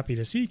too happy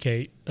to see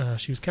Kate.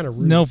 She was kind of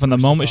rude. No, from the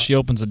moment she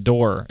opens the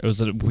door, it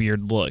was a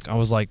weird look. I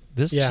was like,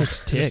 this chick's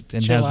ticked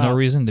and has no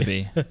reason to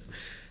be.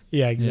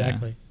 Yeah,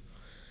 exactly. Yeah.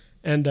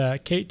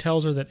 And Kate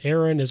tells her that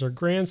Aaron is her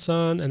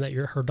grandson and that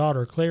her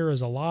daughter Claire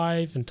is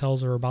alive, and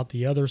tells her about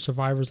the other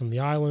survivors on the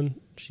island.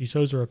 She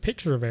shows her a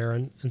picture of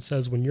Aaron and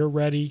says, when you're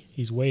ready,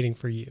 he's waiting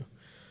for you.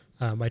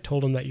 I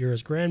told him that you're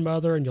his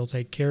grandmother and you'll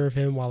take care of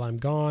him while I'm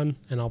gone,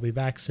 and I'll be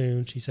back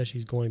soon. She says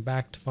she's going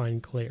back to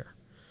find Claire.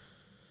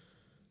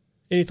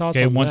 Any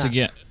thoughts on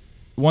that?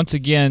 Once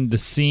again, the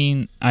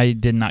scene I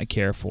did not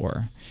care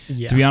for.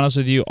 Yeah. To be honest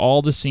with you,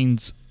 all the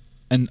scenes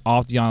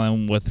off the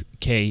island with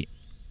Kate,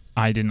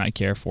 I did not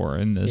care for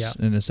in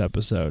this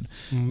episode.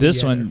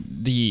 This one,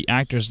 the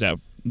actress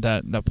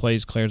that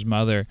plays Claire's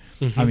mother,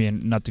 I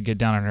mean, not to get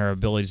down on her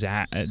abilities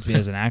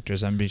as an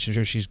actress, I'm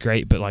sure she's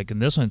great, but like in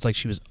this one, it's like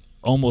she was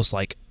almost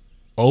like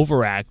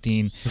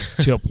overacting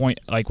to a point,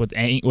 like with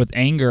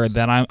anger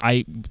that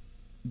I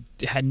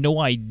had no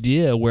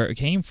idea where it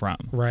came from.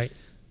 Right.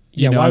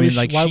 You know, I mean,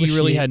 like she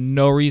really had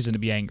no reason to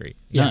be angry.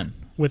 None.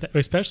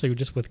 Especially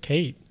just with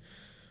Kate.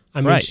 I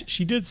mean,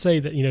 she did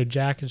say that,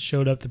 Jack had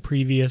showed up the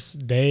previous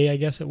day, I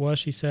guess it was,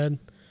 she said.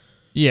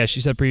 Yeah,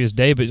 she said previous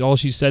day, but all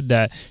she said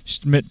that she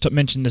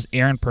mentioned this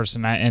Aaron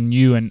person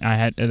and I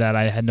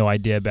had no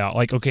idea about.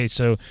 Like, okay,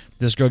 so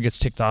this girl gets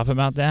ticked off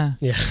about that?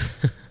 Yeah.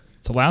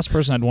 It's the last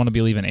person I'd want to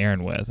be leaving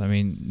Aaron with. I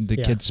mean, the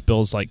kid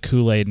spills like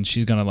Kool-Aid and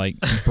she's going to like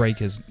break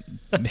his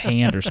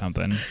hand or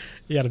something.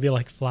 Yeah, it'd be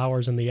like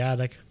flowers in the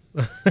attic.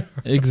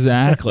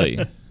 Exactly.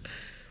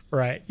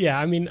 Right. Yeah,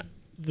 I mean,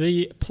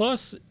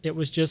 plus it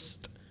was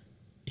just,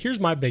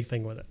 here's my big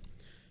thing with it.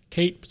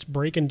 Kate's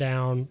breaking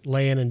down,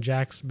 laying in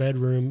Jack's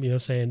bedroom,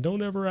 saying,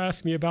 don't ever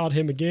ask me about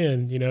him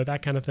again,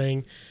 that kind of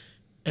thing.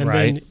 And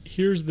then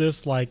here's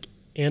this like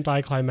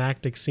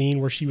anticlimactic scene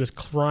where she was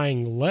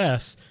crying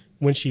less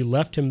when she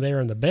left him there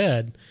in the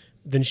bed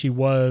than she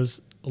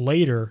was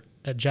later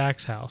at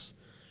Jack's house.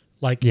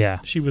 Like,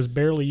 she was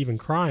barely even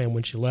crying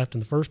when she left in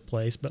the first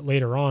place, but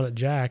later on at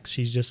Jack's,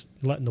 she's just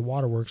letting the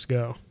waterworks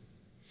go.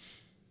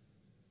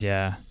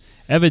 Yeah.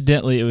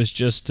 Evidently, it was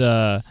just,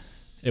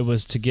 it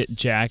was to get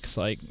Jack's,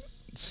 like,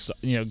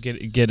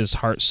 get his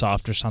heart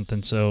soft or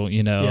something. So,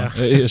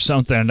 or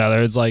something or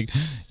another. It's like,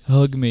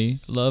 hug me,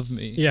 love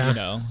me,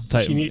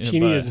 type. She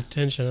needed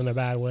attention in a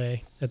bad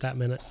way at that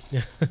minute.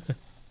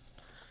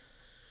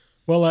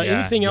 Well,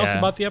 anything else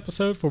about the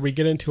episode before we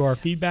get into our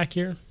feedback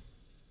here?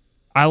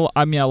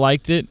 I mean, I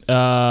liked it,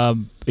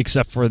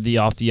 except for the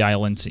off the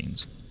island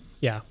scenes.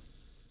 Yeah,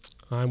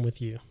 I'm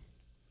with you.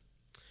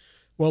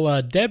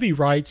 Well, Debbie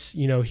writes,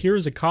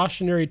 here's a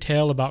cautionary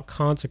tale about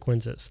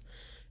consequences.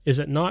 Is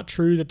it not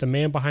true that the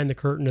man behind the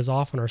curtain is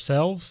often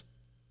ourselves?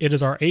 It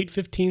is our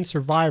 815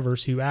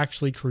 survivors who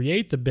actually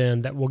create the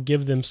bin that will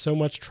give them so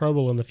much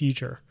trouble in the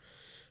future.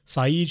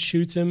 Saeed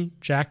shoots him.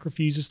 Jack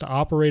refuses to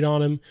operate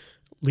on him,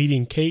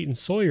 leading Kate and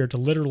Sawyer to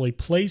literally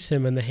place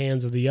him in the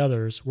hands of the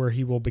others, where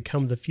he will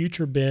become the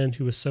future Ben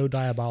who is so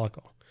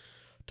diabolical.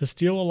 To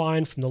steal a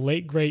line from the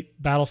late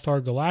great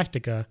Battlestar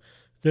Galactica,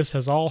 this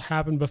has all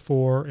happened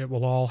before, it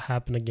will all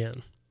happen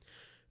again.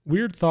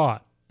 Weird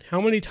thought. How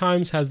many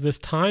times has this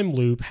time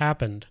loop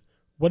happened?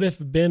 What if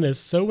Ben is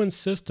so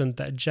insistent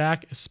that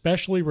Jack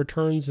especially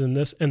returns in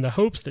the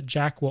hopes that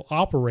Jack will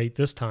operate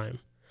this time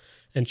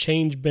and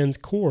change Ben's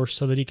course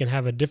so that he can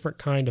have a different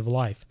kind of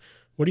life?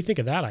 What do you think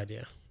of that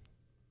idea?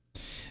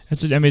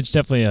 It's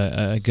definitely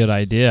a good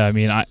idea. I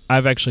mean,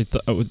 I've actually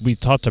we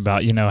talked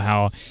about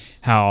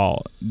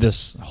how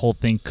this whole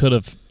thing could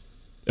have.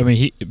 I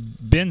mean,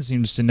 Ben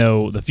seems to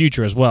know the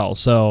future as well.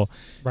 So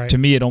to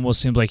me, it almost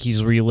seems like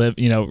he's relived.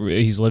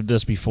 He's lived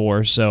this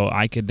before. So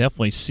I could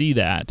definitely see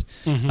that.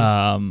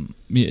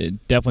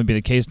 Definitely be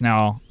the case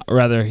now.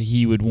 Rather,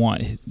 he would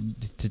want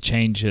to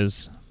change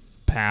his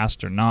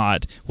past or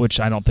not, which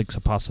I don't think is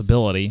a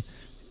possibility.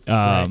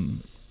 I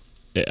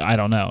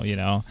don't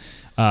know.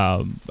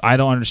 I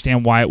don't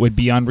understand why it would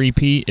be on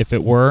repeat if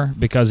it were,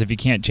 because if you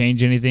can't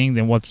change anything,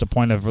 then what's the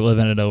point of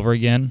living it over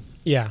again?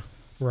 Yeah,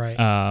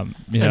 right.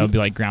 It'd be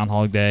like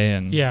Groundhog Day.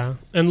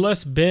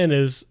 Unless Ben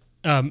is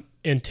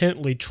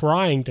intently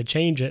trying to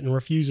change it and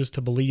refuses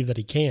to believe that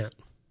he can't.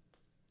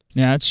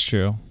 Yeah, that's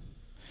true.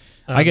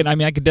 I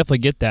could definitely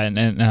get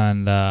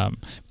that,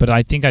 but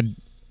I think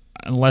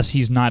unless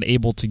he's not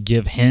able to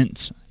give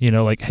hints,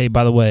 like, hey,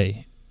 by the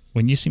way,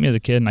 when you see me as a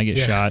kid and I get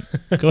shot,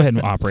 go ahead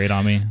and operate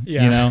on me.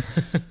 Yeah.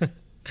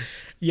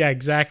 Yeah,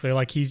 exactly.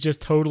 Like he's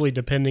just totally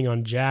depending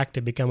on Jack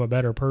to become a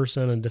better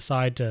person and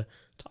decide to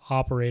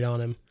operate on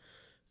him.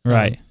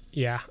 Right.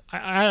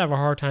 I have a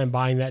hard time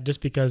buying that just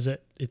because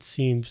it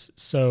seems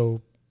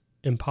so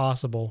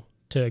impossible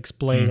to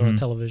explain on a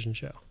television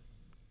show.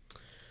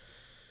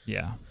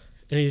 Yeah.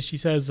 And she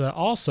says,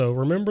 also,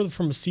 remember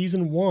from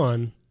season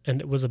 1,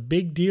 and it was a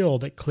big deal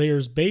that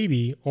Claire's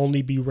baby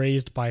only be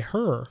raised by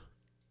her.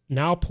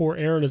 Now poor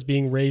Aaron is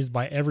being raised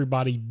by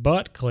everybody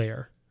but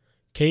Claire.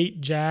 Kate,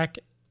 Jack,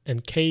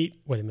 and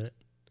Kate. Wait a minute.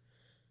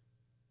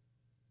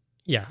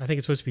 Yeah, I think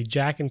it's supposed to be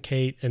Jack and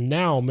Kate, and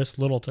now Miss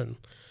Littleton.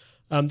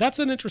 That's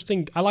an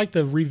interesting. I like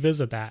to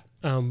revisit that.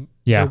 Yeah.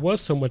 There was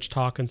so much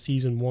talk in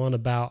season 1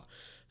 about,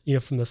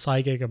 from the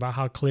psychic about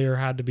how Claire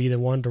had to be the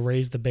one to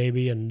raise the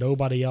baby and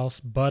nobody else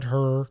but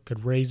her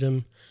could raise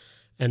him.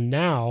 And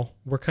now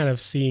we're kind of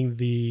seeing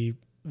the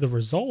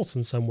results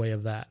in some way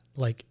of that.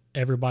 Like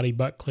everybody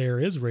but Claire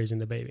is raising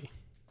the baby.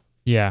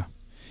 Yeah.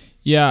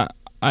 Yeah.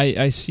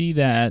 I see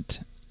that.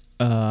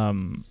 I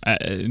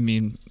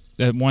mean,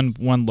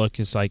 one look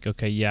is like,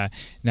 okay, yeah,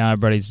 now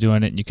everybody's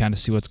doing it, and you kind of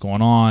see what's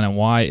going on and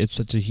why it's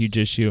such a huge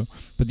issue.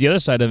 But the other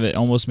side of it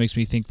almost makes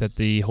me think that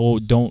the whole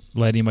 "don't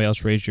let anybody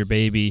else raise your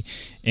baby"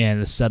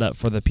 and the setup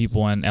for the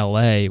people in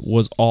L.A.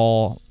 was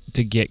all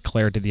to get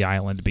Claire to the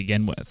island to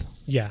begin with.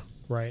 Yeah,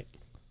 right.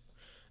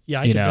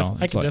 Yeah, I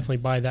could definitely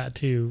buy that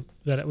too.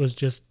 That it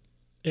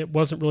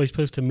wasn't really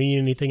supposed to mean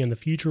anything in the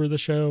future of the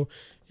show.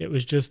 It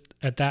was just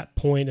at that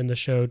point in the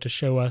show to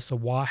show us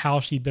how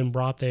she'd been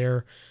brought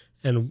there,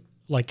 and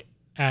like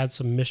add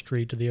some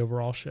mystery to the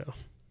overall show.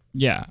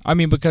 Yeah,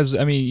 because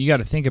you got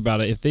to think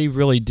about it. If they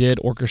really did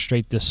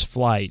orchestrate this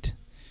flight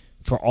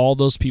for all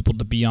those people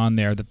to be on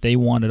there that they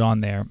wanted on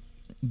there,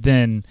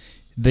 then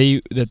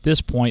at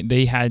this point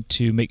they had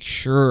to make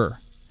sure,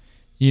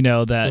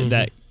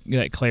 that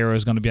Claire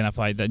was going to be on a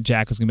flight, that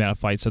Jack was going to be on a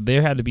flight. So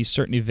there had to be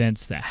certain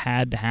events that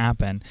had to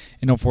happen,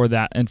 for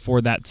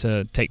that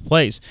to take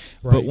place.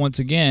 Right. But once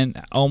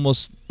again,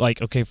 almost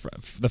like, okay, for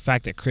the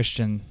fact that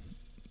Christian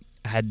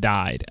had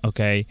died,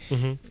 okay.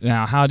 Mm-hmm.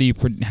 Now, how do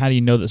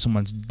you know that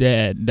someone's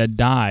dead, that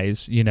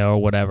dies, or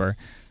whatever?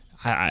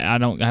 I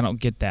don't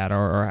get that,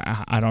 or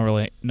I don't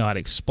really know how to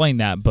explain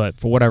that. But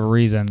for whatever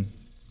reason,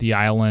 the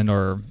island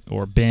or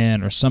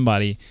Ben or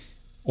somebody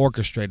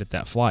orchestrated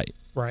that flight.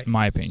 Right. In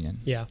my opinion.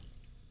 Yeah.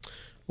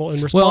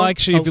 Well,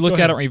 actually, if you look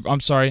at it, I'm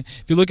sorry.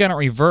 If you look at it in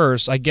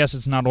reverse, I guess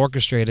it's not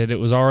orchestrated. It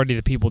was already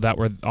the people that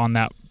were on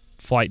that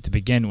flight to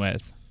begin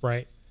with.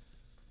 Right.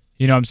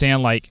 You know what I'm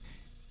saying? Like,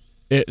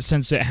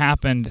 since it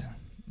happened,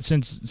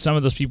 since some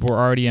of those people were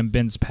already in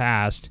Ben's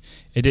past,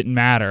 it didn't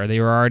matter. They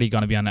were already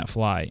going to be on that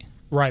flight.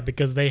 Right,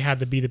 because they had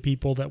to be the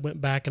people that went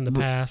back in the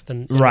past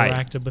and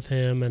interacted with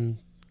him and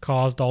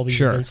caused all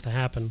these events to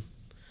happen.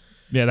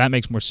 Yeah, that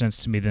makes more sense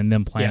to me than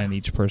them planning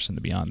each person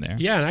to be on there.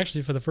 Yeah, and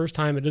actually for the first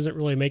time, it isn't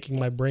really making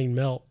my brain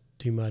melt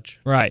too much.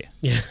 Right.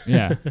 Yeah.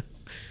 Yeah.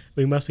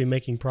 We must be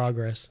making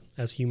progress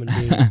as human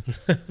beings.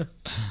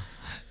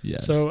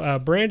 Yes. So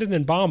Brandon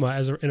and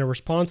Bama, in a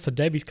response to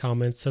Debbie's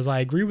comments, says,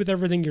 I agree with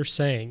everything you're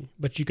saying,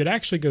 but you could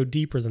actually go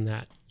deeper than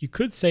that. You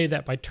could say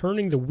that by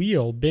turning the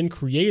wheel, Ben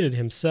created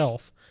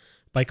himself.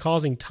 By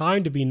causing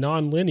time to be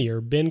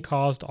nonlinear, Ben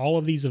caused all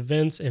of these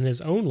events in his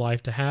own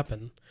life to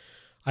happen.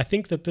 I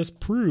think that this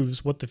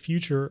proves what the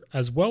future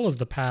as well as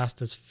the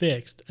past is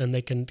fixed, and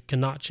they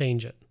cannot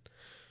change it.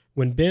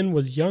 When Ben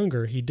was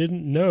younger, he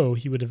didn't know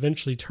he would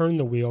eventually turn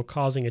the wheel,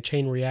 causing a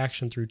chain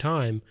reaction through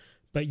time,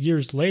 but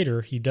years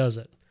later, he does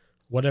it.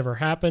 Whatever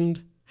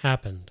happened,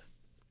 happened.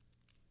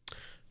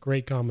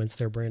 Great comments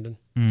there, Brandon.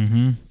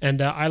 Mm-hmm.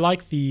 And I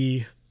like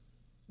the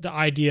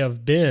idea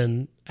of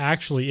Ben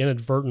actually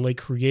inadvertently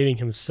creating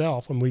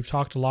himself. And we've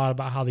talked a lot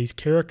about how these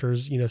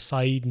characters,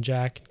 Saeed and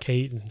Jack and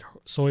Kate and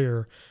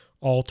Sawyer,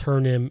 all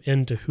turn him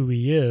into who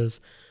he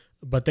is,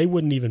 but they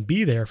wouldn't even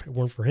be there if it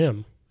weren't for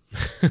him.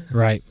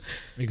 Right.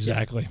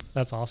 Exactly. Yeah,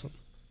 that's awesome.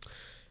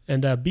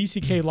 And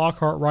BCK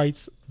Lockhart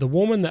writes, the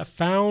woman that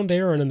found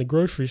Aaron in the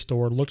grocery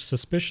store looked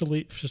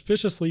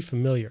suspiciously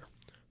familiar.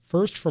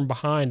 First from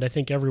behind, I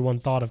think everyone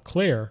thought of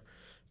Claire,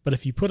 but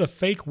if you put a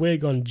fake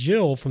wig on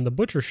Jill from the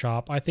butcher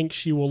shop, I think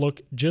she will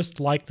look just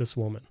like this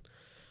woman.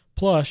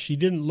 Plus, she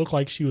didn't look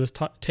like she was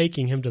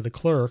taking him to the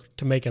clerk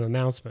to make an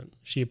announcement.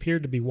 She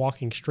appeared to be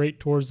walking straight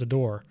towards the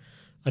door.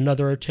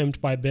 Another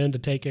attempt by Ben to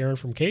take Aaron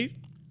from Kate?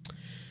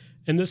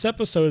 In this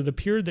episode, it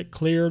appeared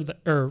clear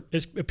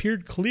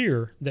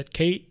that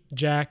Kate,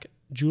 Jack,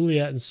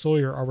 Juliet, and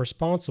Sawyer are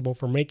responsible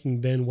for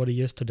making Ben what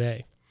he is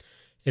today.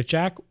 If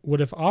Jack would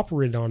have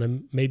operated on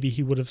him, maybe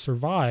he would have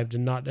survived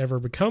and not ever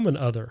become an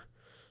other.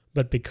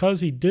 But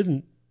because he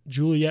didn't,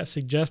 Juliet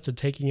suggested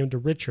taking him to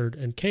Richard,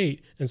 and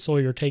Kate and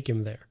Sawyer take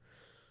him there,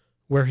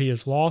 where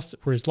he's lost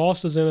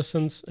his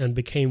innocence and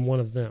became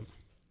one of them.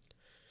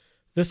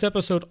 This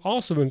episode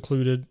also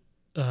included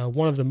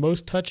one of the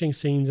most touching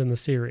scenes in the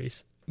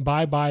series,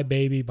 Bye Bye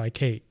Baby by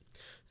Kate.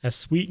 As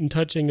sweet and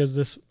touching as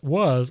this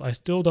was, I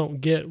still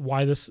don't get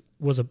why this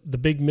was the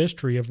big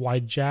mystery of why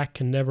Jack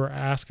can never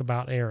ask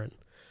about Aaron.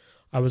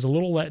 I was a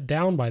little let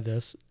down by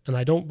this, and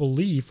I don't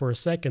believe for a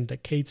second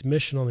that Kate's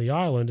mission on the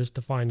island is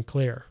to find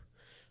Claire.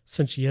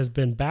 Since she has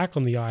been back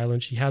on the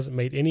island, she hasn't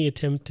made any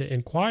attempt to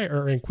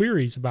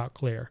inquiries about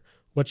Claire.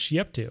 What's she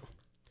up to?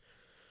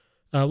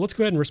 Let's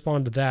go ahead and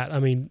respond to that. I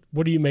mean,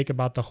 what do you make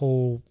about the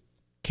whole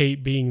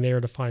Kate being there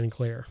to find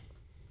Claire?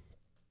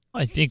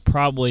 I think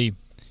probably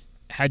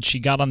had she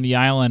got on the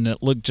island and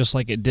it looked just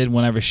like it did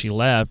whenever she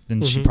left,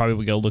 then she probably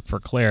would go look for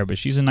Claire. But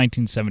she's in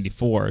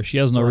 1974. She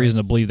has no reason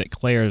to believe that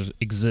Claire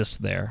exists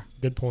there.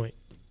 Good point.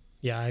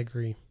 Yeah, I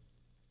agree.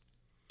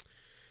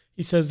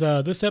 He says,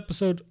 this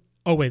episode...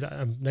 Oh, wait,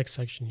 next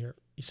section here.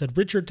 He said,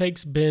 Richard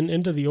takes Ben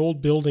into the old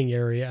building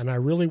area, and I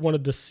really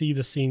wanted to see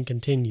the scene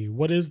continue.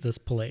 What is this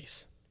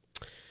place?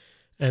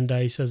 And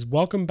he says,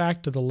 welcome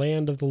back to the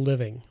land of the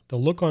living. The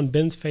look on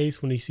Ben's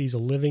face when he sees a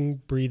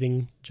living,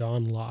 breathing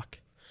John Locke.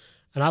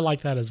 And I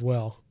like that as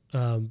well.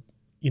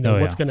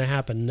 What's going to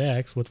happen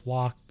next with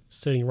Locke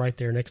sitting right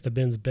there next to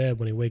Ben's bed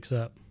when he wakes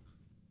up.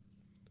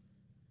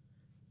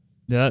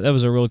 Yeah, that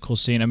was a really cool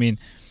scene. I mean,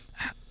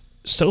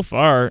 so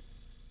far,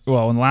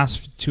 well, in the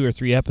last 2 or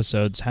 3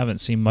 episodes, haven't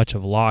seen much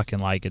of Locke,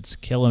 and like it's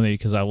killing me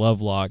because I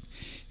love Locke,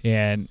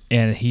 and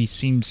he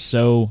seems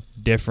so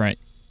different.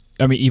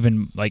 I mean,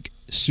 even like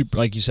super,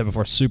 like you said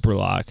before, super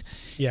Locke.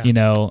 Yeah.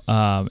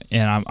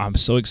 And I'm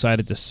so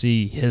excited to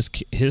see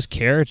his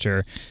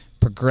character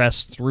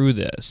progress through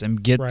this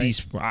and get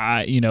these,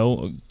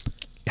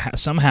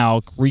 somehow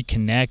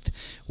reconnect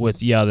with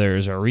the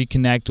others or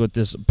reconnect with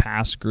this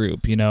past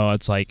group.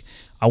 It's like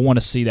I want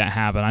to see that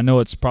happen. I know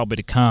it's probably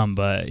to come,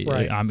 but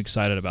I'm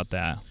excited about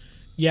that.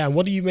 Yeah.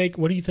 What do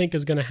you think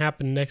is going to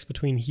happen next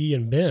between he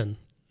and Ben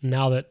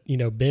now that,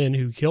 Ben,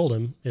 who killed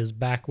him, is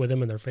back with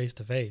him and they're face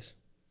to face?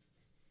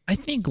 I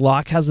think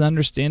Locke has an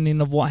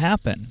understanding of what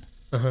happened.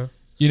 Uh-huh.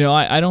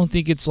 I don't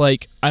think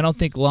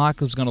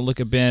Locke is going to look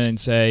at Ben and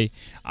say,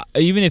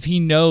 even if he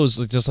knows,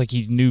 just like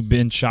he knew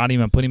Ben shot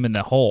him and put him in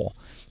the hole.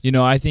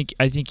 I think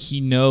he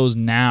knows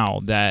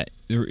now that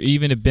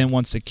even if Ben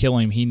wants to kill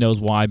him, he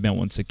knows why Ben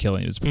wants to kill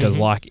him. It's because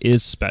Locke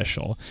is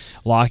special.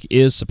 Locke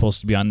is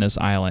supposed to be on this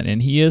island,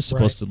 and he is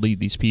supposed to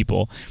lead these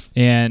people.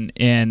 And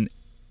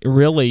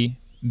really,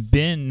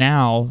 Ben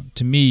now,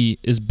 to me,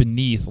 is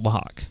beneath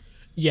Locke.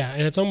 Yeah,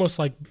 and it's almost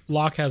like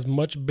Locke has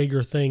much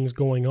bigger things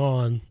going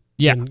on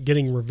than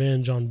getting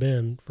revenge on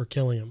Ben for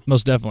killing him.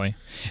 Most definitely.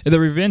 The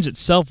revenge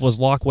itself was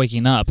Locke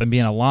waking up and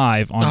being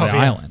alive on the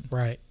island.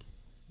 Right.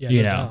 Yeah,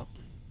 no doubt.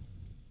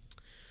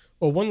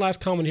 Well, one last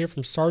comment here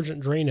from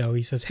Sergeant Drano.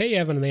 He says, hey,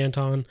 Evan and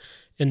Anton,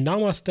 in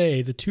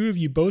Namaste, the two of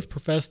you both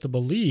profess the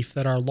belief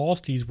that our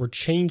losties were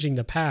changing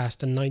the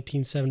past in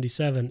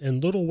 1977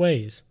 in little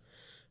ways,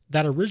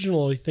 that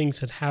originally things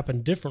had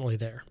happened differently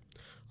there.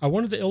 I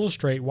wanted to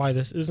illustrate why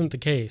this isn't the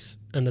case,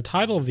 and the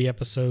title of the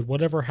episode,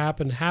 Whatever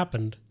Happened,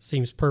 Happened,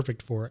 seems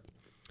perfect for it.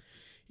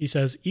 He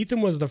says,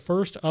 Ethan was the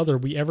first other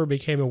we ever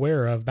became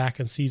aware of back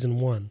in Season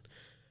 1.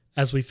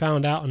 As we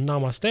found out in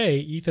Namaste,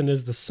 Ethan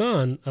is the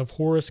son of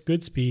Horace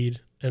Goodspeed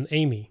and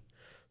Amy.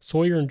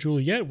 Sawyer and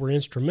Juliet were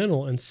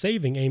instrumental in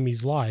saving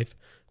Amy's life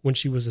when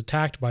she was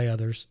attacked by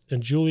others,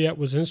 and Juliet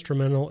was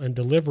instrumental in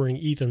delivering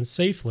Ethan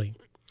safely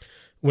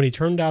when he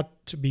turned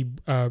out to be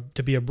a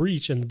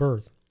breach in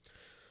birth,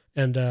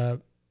 and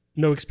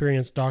no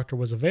experienced doctor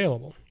was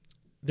available.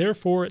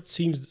 Therefore, it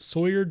seems that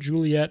Sawyer,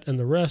 Juliet, and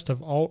the rest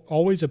have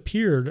always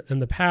appeared in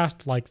the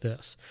past like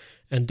this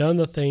and done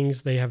the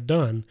things they have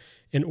done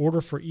in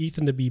order for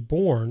Ethan to be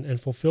born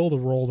and fulfill the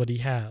role that he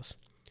has.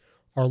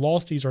 Our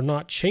losties are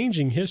not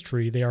changing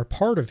history, they are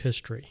part of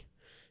history.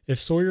 If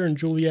Sawyer and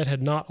Juliet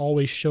had not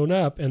always shown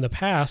up in the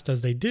past as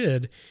they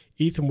did,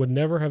 Ethan would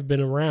never have been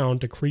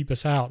around to creep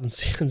us out in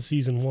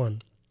Season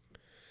 1.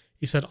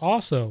 He said,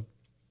 also,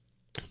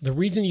 the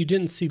reason you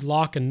didn't see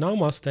Locke in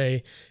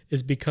Namaste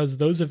is because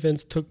those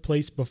events took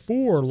place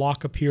before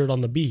Locke appeared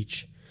on the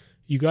beach.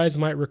 You guys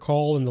might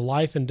recall in The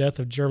Life and Death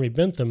of Jeremy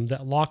Bentham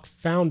that Locke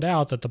found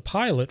out that the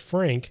pilot,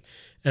 Frank,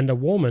 and a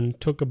woman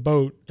took a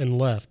boat and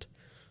left.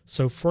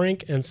 So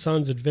Frank and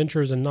Son's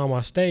adventures in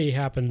Namaste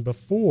happened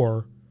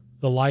before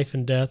The Life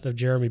and Death of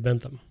Jeremy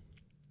Bentham.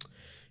 He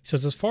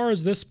says, as far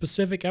as this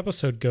specific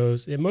episode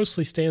goes, it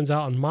mostly stands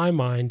out in my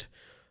mind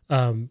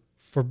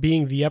for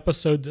being the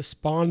episode that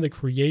spawned the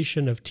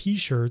creation of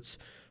T-shirts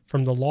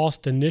from the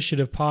Lost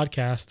Initiative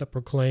podcast that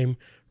proclaim,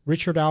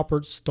 Richard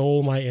Alpert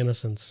stole my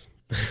innocence.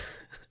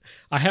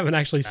 I haven't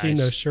actually seen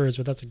those shirts,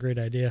 but that's a great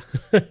idea.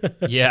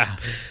 Yeah.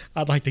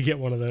 I'd like to get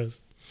one of those.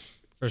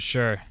 For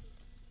sure.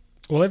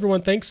 Well,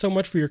 everyone, thanks so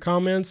much for your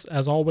comments.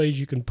 As always,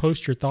 you can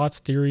post your thoughts,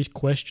 theories,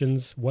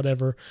 questions,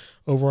 whatever,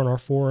 over on our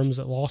forums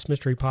at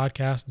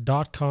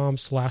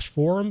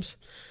lostmysterypodcast.com/forums.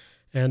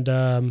 And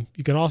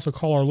you can also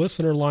call our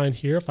listener line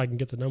here, if I can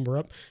get the number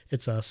up.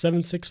 It's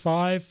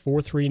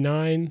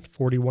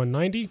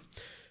 765-439-4190.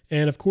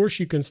 And, of course,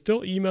 you can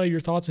still email your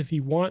thoughts if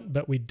you want,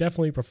 but we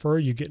definitely prefer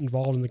you get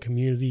involved in the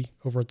community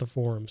over at the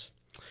forums.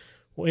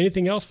 Well,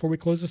 anything else before we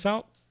close this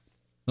out?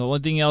 The only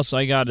thing else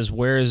I got is,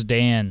 where is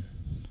Dan?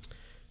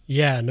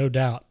 Yeah, no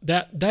doubt.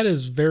 That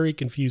is very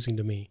confusing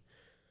to me.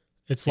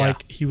 It's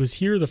like he was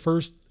here the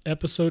first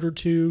episode or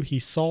two. He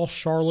saw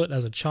Charlotte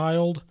as a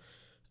child.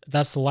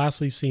 That's the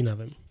last we've seen of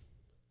him.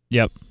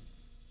 Yep.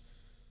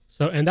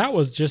 So, and that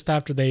was just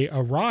after they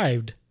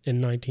arrived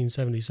in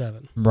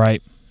 1977.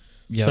 Right.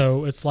 Yep.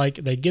 So it's like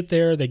they get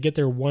there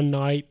one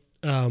night.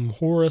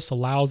 Horace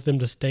allows them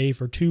to stay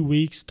for 2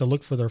 weeks to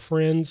look for their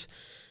friends,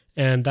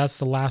 and that's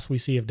the last we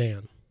see of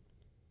Dan.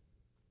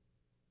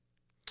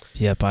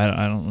 Yep,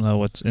 I don't know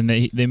what's... And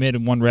they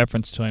made one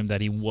reference to him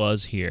that he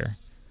was here.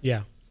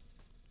 Yeah.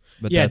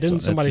 But yeah, didn't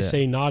somebody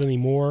say not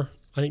anymore?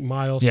 I think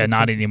Miles said not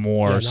something.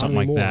 anymore, Yeah, or something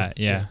like that.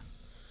 Yeah.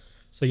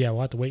 So, yeah, we'll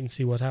have to wait and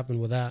see what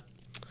happened with that.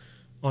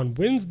 On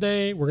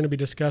Wednesday, we're going to be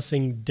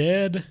discussing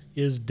Dead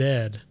is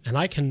Dead. And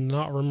I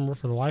cannot remember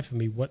for the life of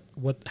me what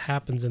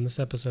happens in this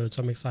episode,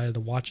 so I'm excited to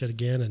watch it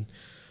again and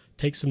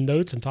take some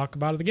notes and talk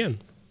about it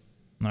again.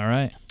 All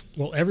right.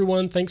 Well,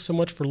 everyone, thanks so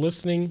much for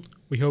listening.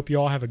 We hope you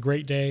all have a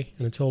great day,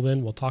 and until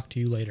then, we'll talk to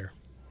you later.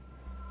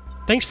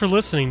 Thanks for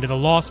listening to the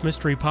Lost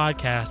Mystery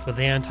Podcast with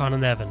Anton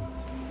and Evan.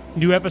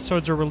 New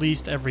episodes are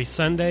released every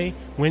Sunday,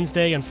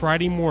 Wednesday, and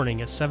Friday morning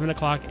at 7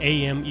 o'clock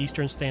a.m.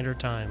 Eastern Standard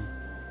Time.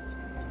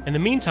 In the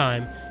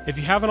meantime, if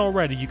you haven't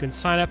already, you can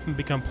sign up and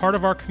become part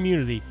of our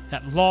community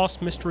at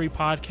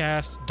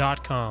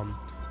lostmysterypodcast.com.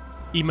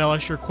 Email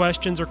us your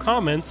questions or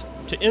comments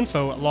to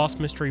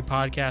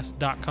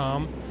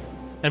info@lostmysterypodcast.com.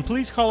 And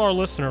please call our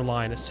listener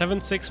line at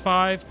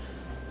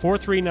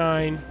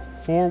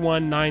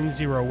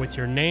 765-439-4190 with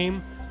your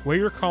name, where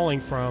you're calling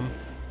from,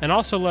 and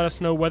also let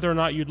us know whether or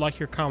not you'd like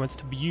your comments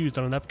to be used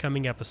on an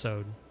upcoming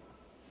episode.